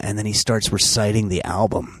 "Yeah." And then he starts reciting the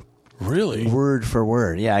album, really, word for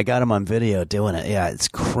word. Yeah, I got him on video doing it. Yeah, it's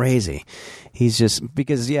crazy. He's just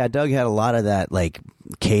because Doug had a lot of that like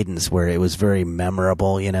cadence where it was very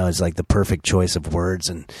memorable. It's like the perfect choice of words,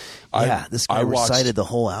 and this guy recited the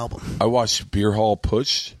whole album. I watched Beer Hall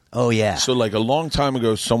Push. Oh, yeah. So, like, a long time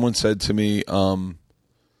ago, someone said to me, I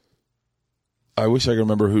wish I could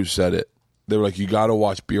remember who said it. They were like, you got to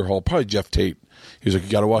watch Beer Hall. Probably Jeff Tate. He was like, you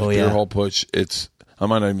got to watch Beer Hall Push. I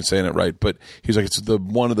might not even saying it right, but he's like, it's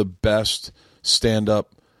one of the best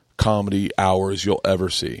stand-up comedy hours you'll ever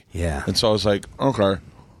see. Yeah. And so I was like, okay.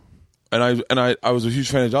 And I was a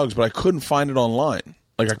huge fan of Doug's, but I couldn't find it online.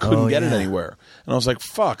 Like, I couldn't get it anywhere. And I was like,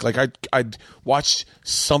 fuck. Like, I'd watch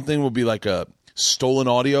something would be like a stolen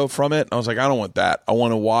audio from it. I was like, I don't want that. I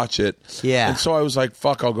want to watch it. Yeah. And so I was like,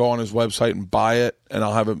 fuck, I'll go on his website and buy it, and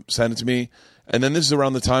I'll have him send it to me. And then this is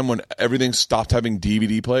around the time when everything stopped having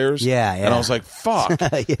DVD players. Yeah. And I was like, fuck.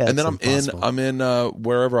 And then I'm in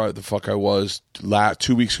wherever the fuck I was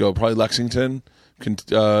 2 weeks ago, probably Lexington,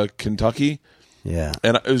 Kentucky. Yeah.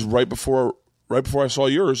 And it was right before I saw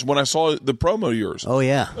yours, when I saw the promo of yours. Oh,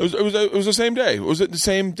 yeah. It was the same day. Was it the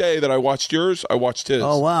same day that I watched yours? I watched his.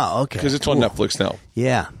 Oh, wow. Okay. Because it's on Netflix now.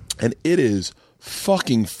 Yeah. And it is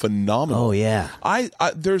fucking phenomenal. Oh, yeah.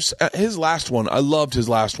 There's his last one. I loved his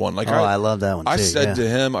last one. Like, I love that one, too. I said to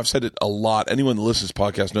him, I've said it a lot. Anyone that listens to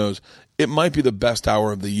this podcast knows, it might be the best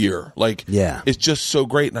hour of the year. Like, it's just so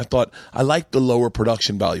great. And I thought, I like the lower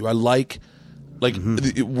production value. I like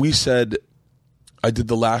we said, I did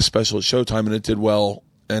the last special at Showtime, and it did well.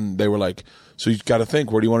 And they were like, so you got to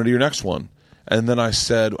think, where do you want to do your next one? And then I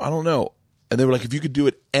said, I don't know. And they were like, if you could do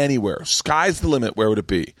it anywhere, sky's the limit, where would it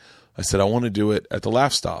be? I said, I want to do it at the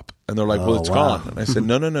Laugh Stop. And they're like, well, it's gone. And I said,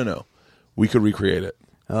 no. We could recreate it.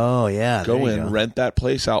 Oh, yeah. Go in, rent that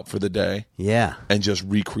place out for the day. Yeah. And just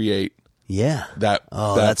recreate. Yeah.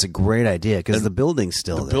 That's a great idea, because the building's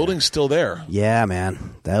still there. The building's still there. Yeah,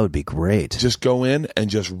 man. That would be great. Just go in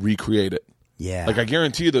and just recreate it. Yeah. Like, I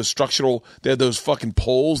guarantee you they had those fucking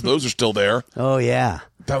poles. Those are still there. Oh, yeah.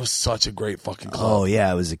 That was such a great fucking club. Oh,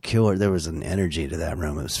 yeah. It was a killer. There was an energy to that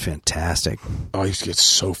room. It was fantastic. Oh, I used to get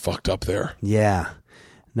so fucked up there. Yeah.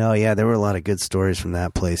 No, yeah. There were a lot of good stories from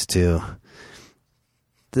that place, too.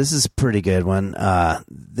 This is a pretty good one.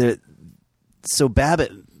 So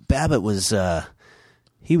Babbitt was...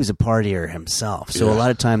 he was a partier himself. So a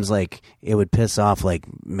lot of times, like, it would piss off, like,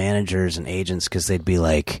 managers and agents, because they'd be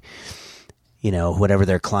like... whatever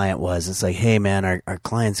their client was, it's like, hey, man, our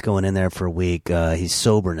client's going in there for a week. He's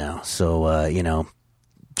sober now. So,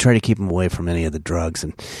 try to keep him away from any of the drugs.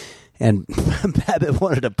 And Babbitt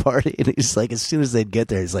wanted to party. And he's like, as soon as they'd get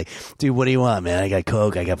there, he's like, dude, what do you want, man? I got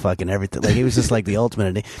coke. I got fucking everything. Like, he was just like the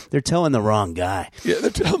ultimate. They're telling the wrong guy. Yeah,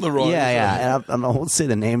 they're telling the wrong guy. Yeah. And I won't say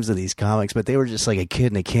the names of these comics, but they were just like a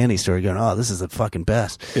kid in a candy store going, oh, this is the fucking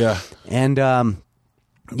best. Yeah. And,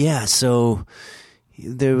 so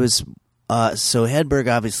there was... so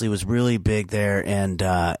Hedberg obviously was really big there, and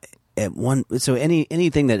anything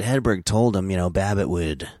that Hedberg told him, Babbitt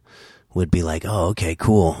would be like, oh, okay,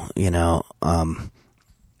 cool. You know,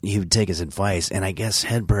 he would take his advice. And I guess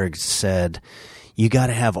Hedberg said, you got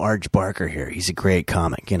to have Arch Barker here. He's a great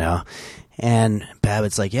comic, you know. And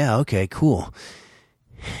Babbitt's like, yeah, okay, cool.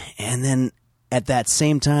 And then at that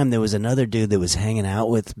same time, there was another dude that was hanging out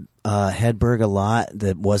with Hedberg a lot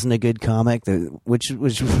that wasn't a good comic, which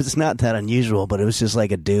was not that unusual, but it was just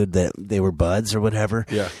like a dude that they were buds or whatever.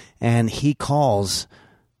 Yeah. And he calls,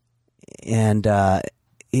 and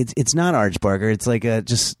it's not Arch Barker. It's like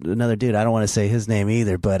just another dude. I don't want to say his name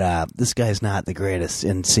either, but this guy's not the greatest.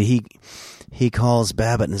 And so he calls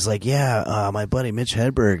Babbitt and is like, yeah, my buddy Mitch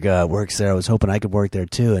Hedberg works there. I was hoping I could work there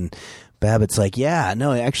too. And Babbitt's like, yeah,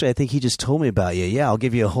 no, actually, I think he just told me about you. Yeah, I'll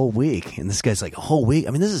give you a whole week. And this guy's like, a whole week?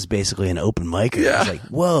 I mean, this is basically an open mic. Yeah. He's like,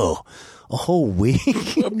 whoa, a whole week?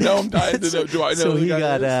 No, I'm dying to know. Do I know so who he the guy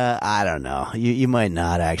got, is? I don't know. You might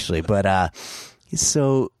not, actually. But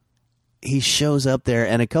so he shows up there,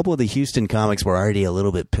 and a couple of the Houston comics were already a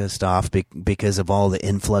little bit pissed off because of all the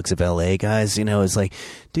influx of LA guys. You know, it's like,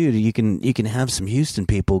 dude, you can have some Houston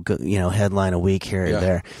people, you know, headline a week here and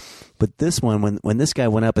there. But this one, when this guy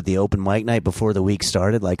went up at the open mic night before the week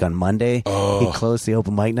started, like on Monday, he closed the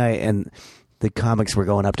open mic night, and the comics were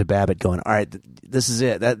going up to Babbitt going, all right, this is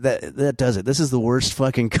it. That does it. This is the worst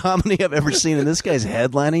fucking comedy I've ever seen. And this guy's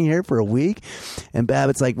headlining here for a week. And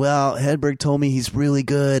Babbitt's like, well, Hedberg told me he's really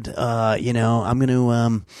good. You know, I'm going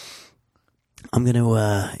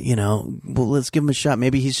to, you know, well, let's give him a shot.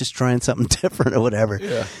 Maybe he's just trying something different or whatever.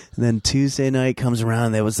 Yeah. And then Tuesday night comes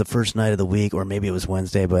around. That was the first night of the week, or maybe it was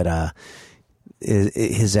Wednesday, but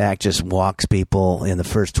his act just walks people in the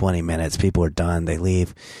first 20 minutes. People are done. They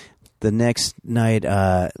leave. The next night,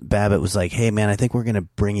 Babbitt was like, hey, man, I think we're going to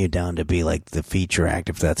bring you down to be like the feature act,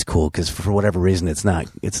 if that's cool, because for whatever reason, it's not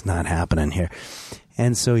happening here.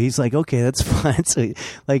 And so he's like, okay, that's fine. So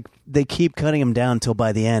like they keep cutting him down until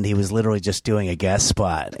by the end, he was literally just doing a guest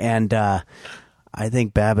spot. And I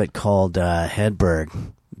think Babbitt called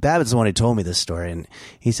Hedberg. Babbitt's the one who told me this story. And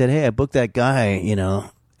he said, hey, I booked that guy, you know.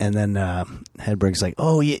 And then Hedberg's like,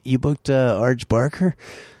 oh, you booked Arch Barker?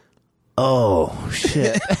 Oh,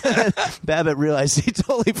 shit. Babbitt realized he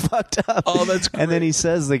totally fucked up. Oh, that's great. And then he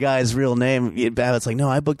says the guy's real name. Babbitt's like, no,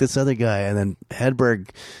 I booked this other guy. And then Hedberg,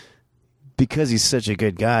 because he's such a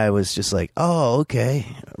good guy, was just like, oh, okay,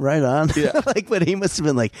 right on. Yeah. Like, but he must have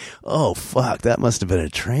been like, oh, fuck, that must have been a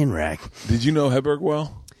train wreck. Did you know Hedberg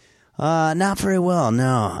well? Not very well,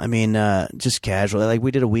 no. I mean, just casually. Like,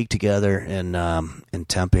 we did a week together in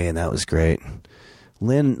Tempe, and that was great.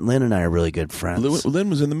 Lynn and I are really good friends. Lynn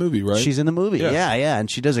was in the movie, right? She's in the movie, yeah, and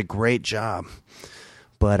she does a great job.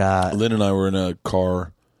 But Lynn and I were in a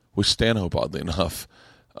car with Stanhope, oddly enough,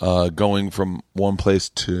 going from one place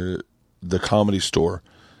to the Comedy Store,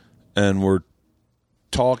 and we're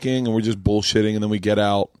talking and we're just bullshitting, and then we get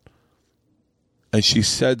out, and she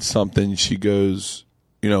said something. She goes,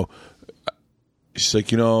 you know, she's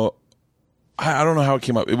like, you know, I don't know how it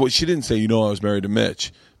came up. She didn't say, you know, I was married to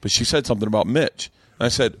Mitch, but she said something about Mitch. And I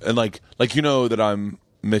said, and like you know that I'm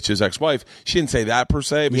Mitch's ex-wife. She didn't say that per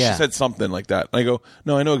se, but she said something like that. And I go,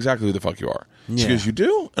 no, I know exactly who the fuck you are. She goes, you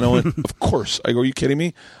do? And I went, of course. I go, are you kidding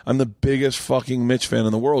me? I'm the biggest fucking Mitch fan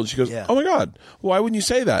in the world. She goes, oh my God, why wouldn't you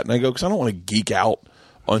say that? And I go, because I don't want to geek out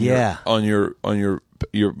on your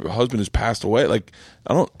husband who's passed away. Like,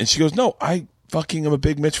 I don't. And she goes, no, I fucking am a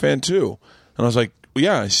big Mitch fan too. And I was like, well,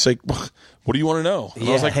 yeah. And she's like, what do you want to know? And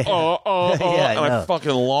I was like, and I fucking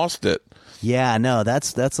lost it. Yeah, no,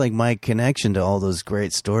 that's like my connection to all those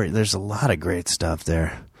great stories. There's a lot of great stuff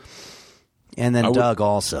there. And then Doug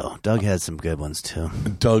also. Doug had some good ones too.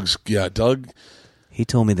 Doug. He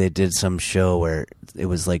told me they did some show where it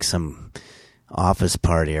was like some office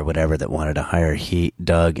party or whatever that wanted to hire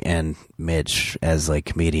Doug and Mitch as like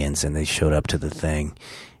comedians, and they showed up to the thing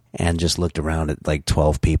and just looked around at like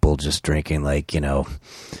 12 people just drinking like, you know,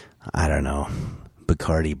 I don't know,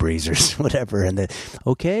 Bacardi breezers, whatever. And then,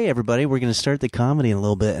 okay, everybody, we're going to start the comedy in a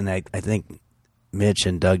little bit. And I think Mitch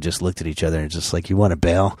and Doug just looked at each other and just like, you want to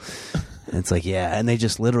bail? And it's like, yeah. And they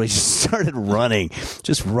just literally just started running.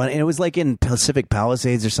 And it was like in Pacific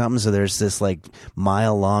Palisades or something. So there's this like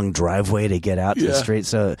mile-long driveway to get out to the street.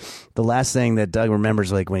 So the last thing that Doug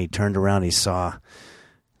remembers, like when he turned around, he saw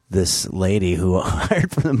this lady who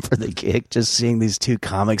hired for them for the gig, just seeing these two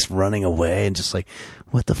comics running away and just like,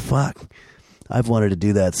 what the fuck? I've wanted to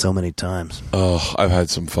do that so many times. Oh, I've had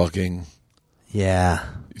some fucking... Yeah.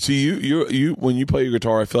 See, you when you play your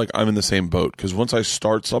guitar, I feel like I'm in the same boat, because once I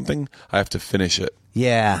start something, I have to finish it.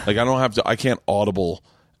 Yeah. Like I can't audible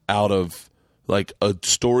out of like a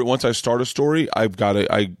story. Once I start a story,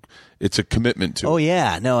 it's a commitment to it. Oh,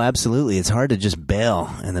 yeah. No, absolutely. It's hard to just bail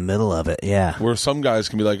in the middle of it. Yeah. Where some guys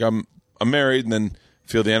can be like, I'm I'm married, and then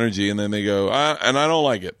feel the energy, and then they go, and I don't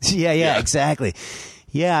like it. Yeah, exactly.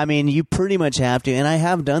 Yeah, I mean, you pretty much have to, and I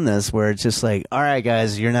have done this where it's just like, all right,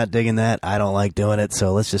 guys, you're not digging that. I don't like doing it,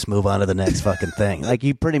 so let's just move on to the next fucking thing. Like,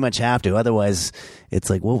 you pretty much have to. Otherwise, it's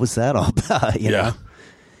like, what was that all about? You know?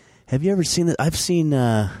 Have you ever seen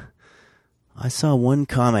that? I saw one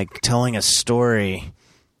comic telling a story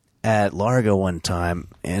at Largo one time,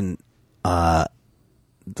 and the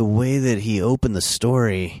way that he opened the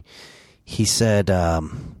story, he said, I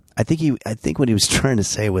think what he was trying to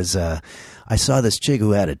say was, I saw this chick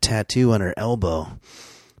who had a tattoo on her elbow,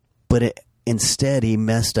 but instead he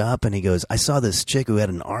messed up and he goes, I saw this chick who had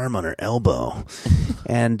an arm on her elbow,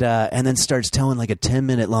 and then starts telling like a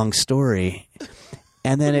 10-minute long story.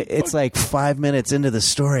 And then it's like 5 minutes into the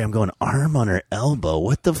story, I'm going, arm on her elbow,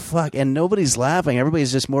 what the fuck? And nobody's laughing.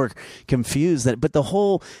 Everybody's just more confused. But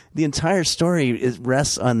the entire story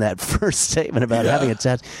rests on that first statement about having a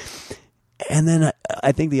tattoo. And then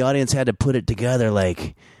I think the audience had to put it together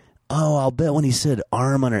like, oh, I'll bet when he said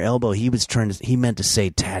arm on her elbow, he meant to say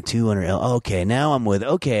tattoo on her elbow. Okay, now I'm with.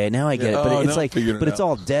 Okay, now I get it. But it's like, but it's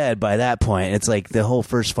all dead by that point. It's like the whole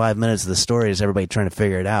first 5 minutes of the story is everybody trying to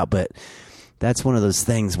figure it out. But that's one of those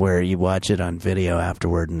things where you watch it on video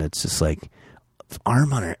afterward, and it's just like,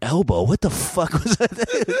 arm on her elbow. What the fuck was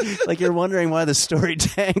that? Like, you're wondering why the story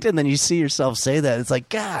tanked, and then you see yourself say that. It's like,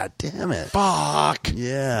 God damn it. Fuck.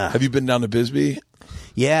 Yeah. Have you been down to Bisbee?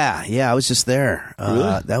 Yeah, I was just there.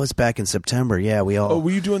 Really? That was back in September. Yeah, we all. Oh,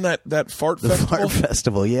 were you doing that fart the festival? Fart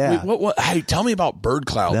Festival, yeah. Wait, what? Hey, tell me about Bird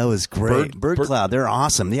Cloud. That was great. Bird Cloud, they're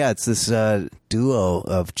awesome. Yeah, it's this duo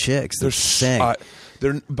of chicks that sing.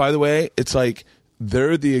 They're, by the way, it's like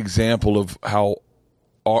they're the example of how,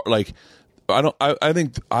 like, I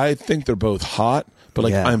think they're both hot, but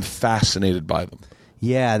like I'm fascinated by them.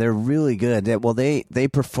 Yeah, they're really good. They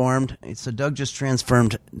performed. So Doug just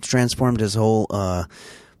transformed his whole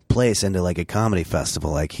place into like a comedy festival.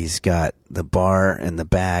 Like, he's got the bar in the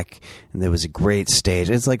back, and there was a great stage.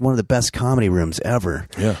 It's like one of the best comedy rooms ever.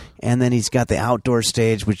 Yeah. And then he's got the outdoor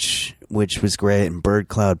stage, which was great. And Bird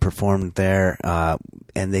Cloud performed there,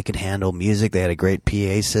 and they could handle music. They had a great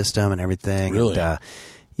PA system and everything. Really? And,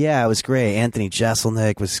 yeah, it was great. Anthony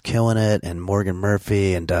Jeselnik was killing it, and Morgan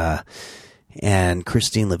Murphy, and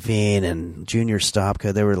Christine Levine and Junior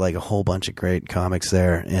Stopka. There were like a whole bunch of great comics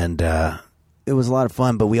there, and it was a lot of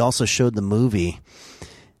fun. But we also showed the movie,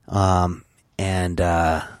 and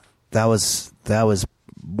that was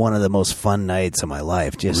one of the most fun nights of my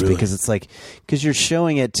life, just really? Because it's like, because you're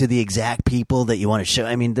showing it to the exact people that you want to show.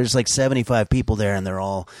 I mean, there's like 75 people there, and they're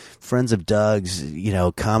all friends of Doug's,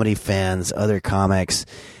 comedy fans, other comics.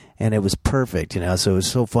 And it was perfect, so it was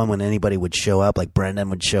so fun when anybody would show up, like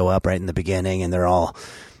Brendan would show up right in the beginning, and they're all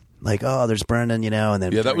like, oh, there's Brendan, and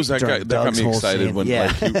then that was that guy that got me excited scene. When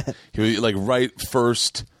like he like right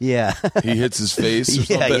first he hits his face or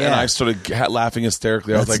something, and I started laughing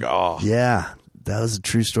hysterically. I was like, oh. Yeah, that was a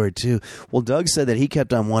true story too. Well, Doug said that he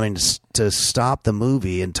kept on wanting to stop the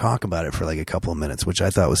movie and talk about it for like a couple of minutes, which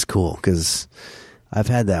I thought was cool, because I've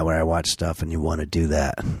had that where I watch stuff and you want to do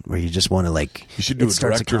that, where you just want to like. You should do a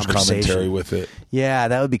director's commentary with it. Yeah,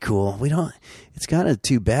 that would be cool. We don't. It's kind of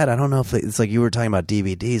too bad. I don't know if it's like you were talking about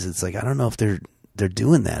DVDs. It's like I don't know if they're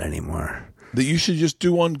doing that anymore. That you should just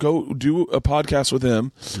go do a podcast with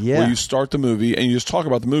him where you start the movie and you just talk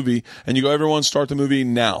about the movie and you go, everyone start the movie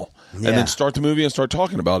now, and then start the movie and start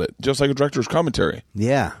talking about it, just like a director's commentary.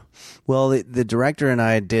 Yeah. Well, the director and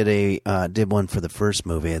I did one for the first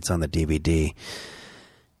movie. It's on the DVD.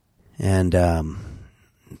 And,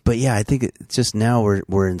 but yeah, I think it's just now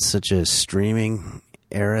we're in such a streaming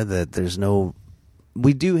era that there's no.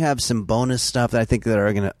 We do have some bonus stuff that I think that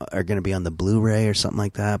are gonna be on the Blu-ray or something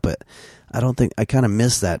like that, but I don't think I kind of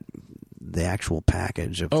miss that the actual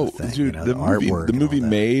package of the thing. Dude, the artwork. The movie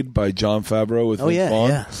Made by Jon Favreau with Vince Vaughn.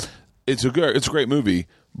 Yeah. It's a great movie,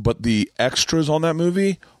 but the extras on that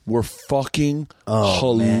movie were fucking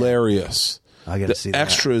hilarious. Man. I gotta see that. The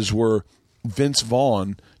extras were Vince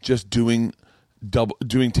Vaughn just doing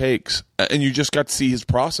takes, and you just got to see his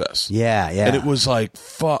process. Yeah, and it was like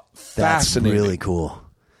fascinating. That's really cool.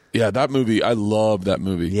 Yeah, that movie, I love that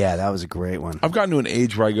movie. Yeah, that was a great one. I've gotten to an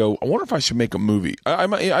age where I go, I wonder if I should make a movie.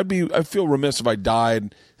 I feel remiss if I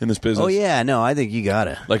died in this business. Oh yeah, no, I think you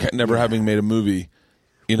gotta. Like never having made a movie.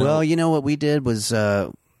 Well, what we did was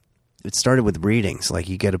it started with readings. Like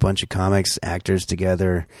you get a bunch of comics actors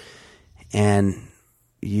together, and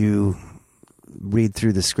you read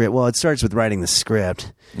through the script. Well, it starts with writing the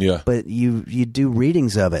script. Yeah. But you do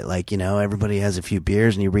readings of it. Like, everybody has a few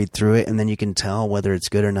beers and you read through it, and then you can tell whether it's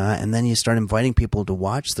good or not. And then you start inviting people to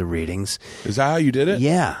watch the readings. Is that how you did it?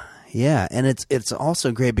 Yeah. Yeah, and it's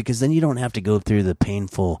also great because then you don't have to go through the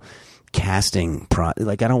painful casting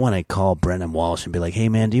like I don't want to call Brendan Walsh and be like, hey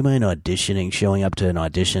man, do you mind showing up to an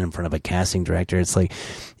audition in front of a casting director? It's like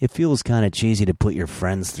it feels kind of cheesy to put your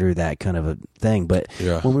friends through that kind of a thing. But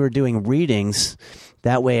when we were doing readings,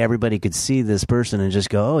 that way everybody could see this person and just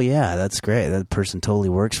go, oh yeah, that's great, that person totally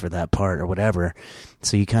works for that part or whatever.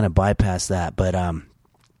 So you kind of bypass that. But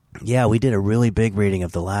yeah, we did a really big reading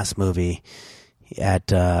of the last movie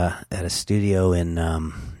at a studio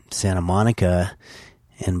in Santa Monica.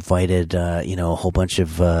 Invited a whole bunch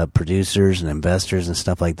of producers and investors and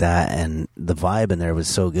stuff like that, and the vibe in there was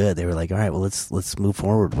so good. They were like, all right, well let's move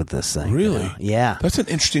forward with this thing. Really? Yeah, that's an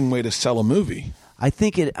interesting way to sell a movie. I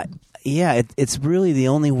think it's really the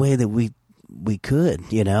only way that we could.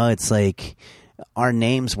 It's like our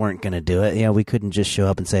names weren't going to do it. We couldn't just show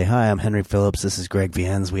up and say, hi, I'm Henry Phillips, this is Greg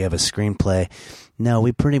Viennes, we have a screenplay. No,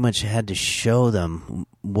 we pretty much had to show them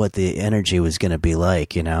what the energy was going to be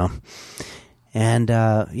like. And,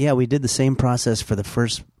 we did the same process for the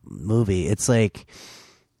first movie. It's like,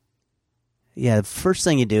 the first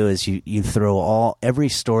thing you do is you throw every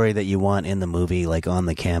story that you want in the movie, like on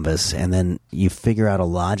the canvas, and then you figure out a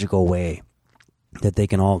logical way that they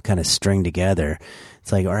can all kind of string together.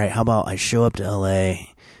 It's like, all right, how about I show up to LA,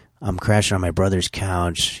 I'm crashing on my brother's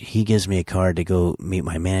couch. He gives me a card to go meet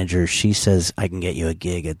my manager. She says, I can get you a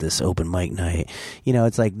gig at this open mic night.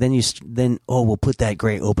 It's like, we'll put that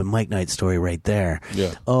great open mic night story right there.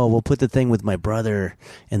 Yeah. Oh, we'll put the thing with my brother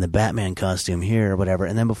in the Batman costume here or whatever.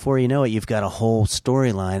 And then before you know it, you've got a whole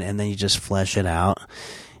storyline, and then you just flesh it out.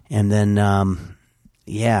 And then,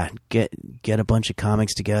 get a bunch of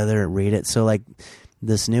comics together, read it. So like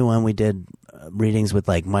this new one, we did readings with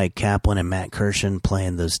like Mike Kaplan and Matt Kirshen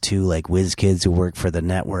playing those two like whiz kids who work for the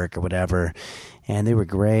network or whatever, and they were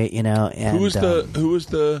great, And It was there's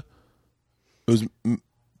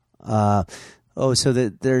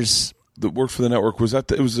that worked for the network. Was that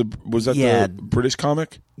the British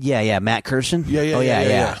comic? Yeah, Matt Kirshen.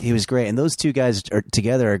 Yeah. He was great, and those two guys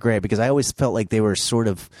together are great because I always felt like they were sort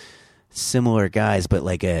of similar guys, but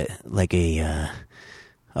like a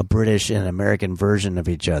British and American version of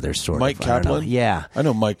each other, sort Mike of. Kaplan? Yeah. I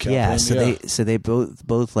know Mike Kaplan. Yeah, so they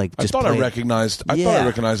both like just I recognized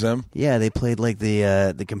them. Yeah, they played like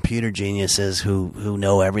the computer geniuses who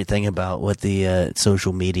know everything about what the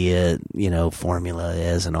social media, formula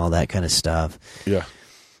is and all that kind of stuff. Yeah.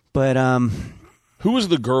 But who was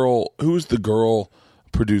the girl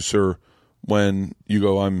producer when you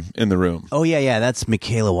go, I'm in the room? Oh yeah, that's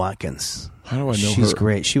Michaela Watkins. How do I know her? She's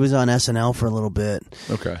great. She was on SNL for a little bit.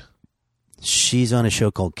 Okay. She's on a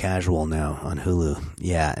show called Casual now on Hulu.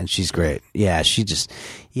 Yeah, and she's great. Yeah,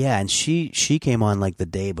 and she came on like the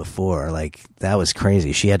day before. Like that was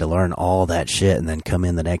crazy. She had to learn all that shit and then come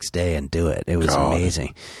in the next day and do it. It was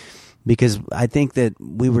amazing. Because I think that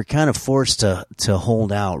we were kind of forced to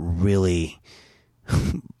hold out really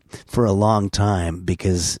for a long time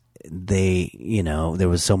because there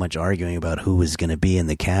was so much arguing about who was going to be in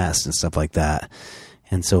the cast and stuff like that.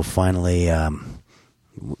 And so finally,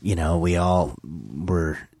 we all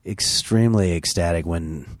were extremely ecstatic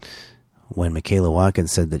when Michaela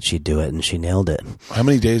Watkins said that she'd do it, and she nailed it. How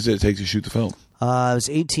many days did it take to shoot the film? It was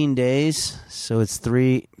 18 days, so it's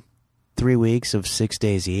three weeks of 6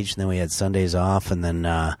 days each, and then we had Sundays off, and then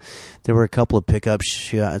there were a couple of pickup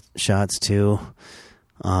shots too.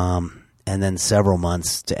 And then several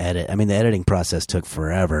months to edit. I mean, the editing process took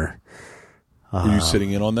forever. Were you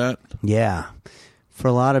sitting in on that? Yeah. For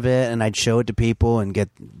a lot of it, and I'd show it to people and get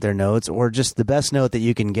their notes, or just the best note that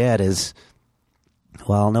you can get is,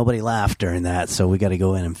 well, nobody laughed during that, so we got to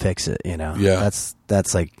go in and fix it, Yeah.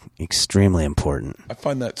 That's like extremely important. I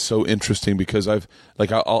find that so interesting because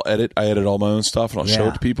I'll edit all my own stuff and I'll show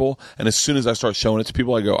it to people, and as soon as I start showing it to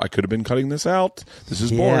people, I go, I could have been cutting this out. This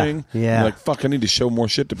is boring. Yeah. I'm like, fuck, I need to show more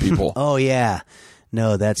shit to people. Oh yeah.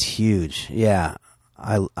 No, that's huge. Yeah.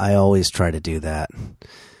 I always try to do that.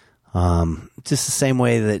 Just the same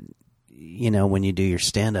way that, when you do your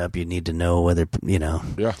stand-up, you need to know whether,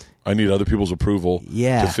 Yeah. I need other people's approval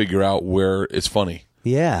to figure out where it's funny.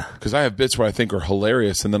 Yeah. Because I have bits where I think are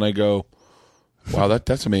hilarious, and then I go, wow,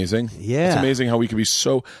 that's amazing. Yeah. It's amazing how we can be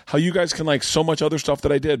how you guys can like so much other stuff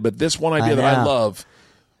that I did, but this one idea that I love.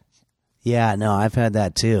 Yeah, no, I've had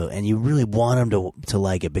that too. And you really want them to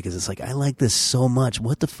like it because it's like, I like this so much.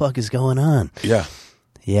 What the fuck is going on? Yeah.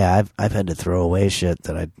 Yeah, I've had to throw away shit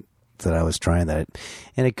that I was trying and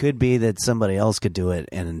it could be that somebody else could do it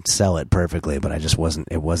and sell it perfectly, but it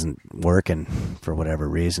wasn't working for whatever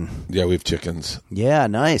reason. Yeah, we have chickens. Yeah,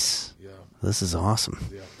 nice. Yeah. This is awesome.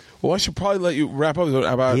 Yeah. Well, I should probably let you wrap up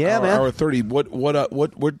about hour 30.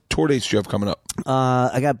 What tour dates do you have coming up?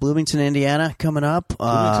 I got Bloomington, Indiana coming up.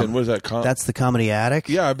 Bloomington, what is that? That's the Comedy Attic.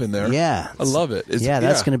 Yeah, I've been there. Yeah. I love it.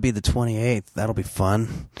 That's going to be the 28th. That'll be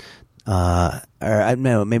fun. Or I don't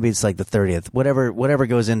know, maybe it's like the 30th. Whatever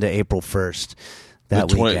goes into April 1st. That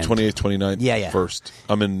the weekend. 28th, 29th. Yeah. First.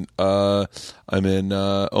 I'm in Omaha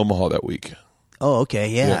that week. Oh, okay.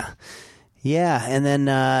 Yeah. And then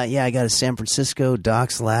I got a San Francisco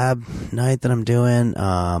Docs Lab night that I'm doing.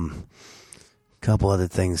 Couple other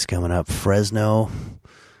things coming up. Fresno.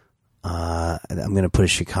 I'm going to put a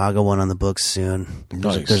Chicago one on the books soon.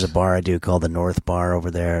 Nice. There's a bar I do called the North Bar over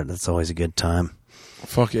there. That's always a good time.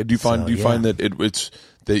 Fuck yeah! Do you find that it's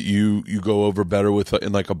that you go over better with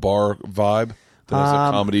in like a bar vibe than as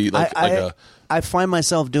a comedy I find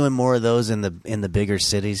myself doing more of those in the bigger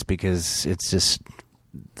cities because it's just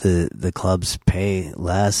the clubs pay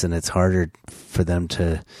less and it's harder for them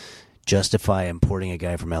to justify importing a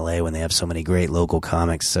guy from LA when they have so many great local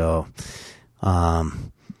comics. So, the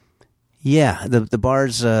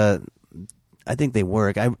bars, I think they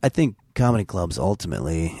work. I think comedy clubs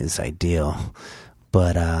ultimately is ideal,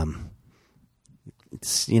 but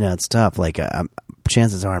it's tough. Like,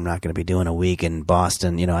 chances are I'm not going to be doing a week in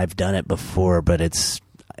Boston. I've done it before, but it's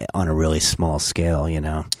on a really small scale.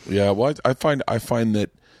 Yeah, well, I find that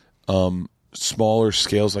smaller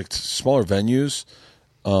scales, like smaller venues.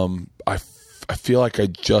 I feel like I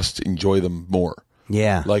just enjoy them more.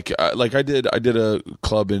 Yeah. Like I did a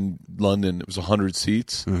club in London. It was 100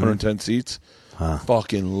 seats, 110 seats.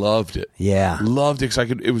 Fucking loved it. Yeah. Loved it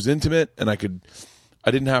because it was intimate and I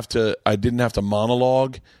didn't have to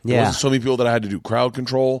monologue. There Yeah. wasn't so many people that I had to do crowd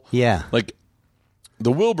control. Yeah. Like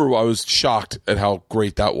the Wilbur, I was shocked at how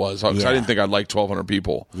great that was. I Yeah. didn't think I'd like 1,200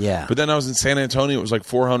 people. Yeah. But then I was in San Antonio. It was like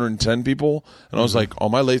 410 people. And I was like, on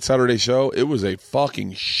my late Saturday show, it was a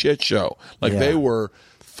fucking shit show. Like they were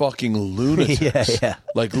fucking lunatics. Yeah.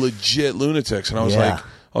 Like legit lunatics. And I was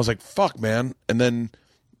like, fuck, man. And then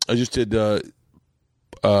I just did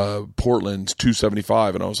Portland's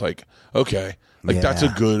 275. And I was like, okay. Like that's a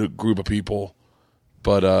good group of people.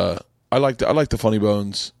 But I like the Funny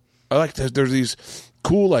Bones. I like there's these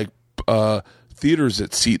cool like theaters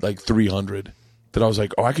that seat like 300 that I was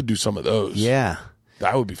like, I could do some of those. Yeah.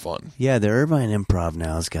 That would be fun. Yeah, the Irvine Improv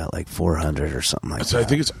now has got like 400 or something like So that. I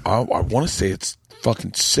think I want to say it's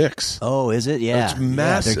fucking 6. Oh, is it? Yeah. It's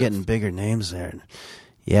massive. Yeah, they're getting bigger names there.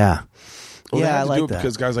 Yeah. Well, yeah, I I like do it that.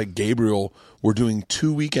 because guys like Gabriel were doing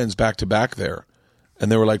 2 weekends back to back there.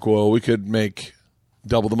 And they were like, well, we could make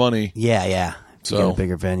double the money. Yeah. So get a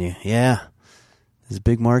bigger venue. Yeah. There's a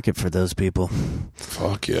big market for those people.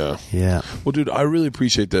 Fuck yeah. Yeah. Well, dude, I really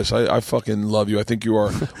appreciate this. I fucking love you. I think you are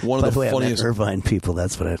one By of the the way, funniest. I meant Irvine people.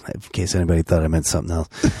 That's what in case anybody thought I meant something else.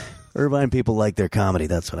 Irvine people like their comedy.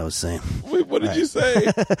 That's what I was saying. Wait, what did you say?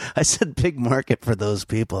 I said big market for those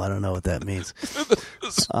people. I don't know what that means.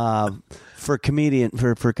 For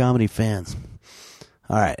comedy fans.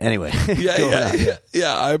 All right. Anyway. Yeah.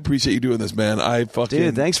 I appreciate you doing this, man.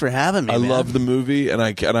 Dude, thanks for having me. I man. love the movie, and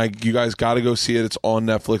you guys got to go see it. It's on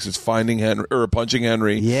Netflix. It's Finding Henry or Punching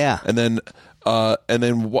Henry. Yeah. And then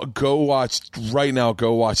go watch right now.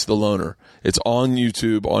 Go watch The Loner. It's on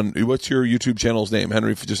YouTube. What's your YouTube channel's name?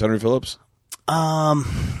 Henry Phillips.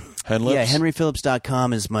 Henlips? Yeah,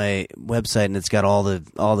 henryphillips.com is my website, and it's got all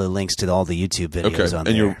the links to all the YouTube videos on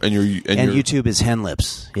there. And YouTube is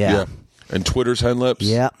Henlips. Yeah. And Twitter's Henlips.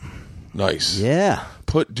 Yeah. Nice. Yeah.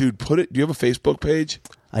 Put it. Do you have a Facebook page?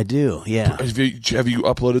 I do. Yeah. Have you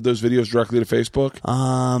uploaded those videos directly to Facebook?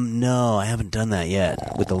 No, I haven't done that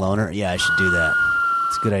yet with the Loner. Yeah, I should do that.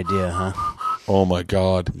 It's a good idea, huh? Oh my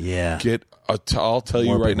God. Yeah. I'll tell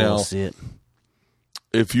you More right people now. will see it.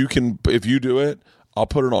 If you do it, I'll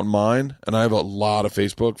put it on mine, and I have a lot of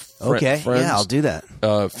Facebook friends. Yeah, I'll do that.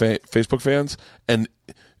 Facebook fans, and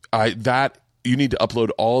you need to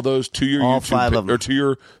upload all those to your All YouTube 5 of them. or to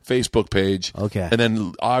your Facebook page. Okay. And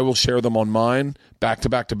then I will share them on mine back to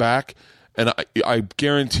back to back, and I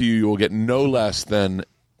guarantee you will get no less than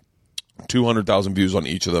 200,000 views on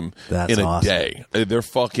each of them That's in a awesome. day. They're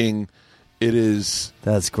fucking. It is.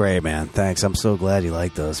 That's great, man. Thanks. I'm so glad you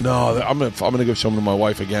like those. No, I'm gonna go show them to my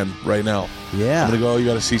wife again right now. Yeah. I'm gonna go. You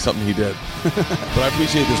got to see something he did. But I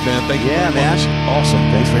appreciate this, man. Thank you. Yeah, very man. much. Awesome.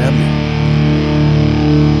 Thanks for having me.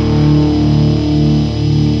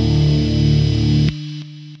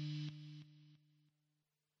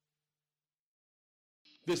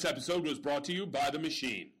 This episode was brought to you by The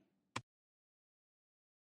Machine.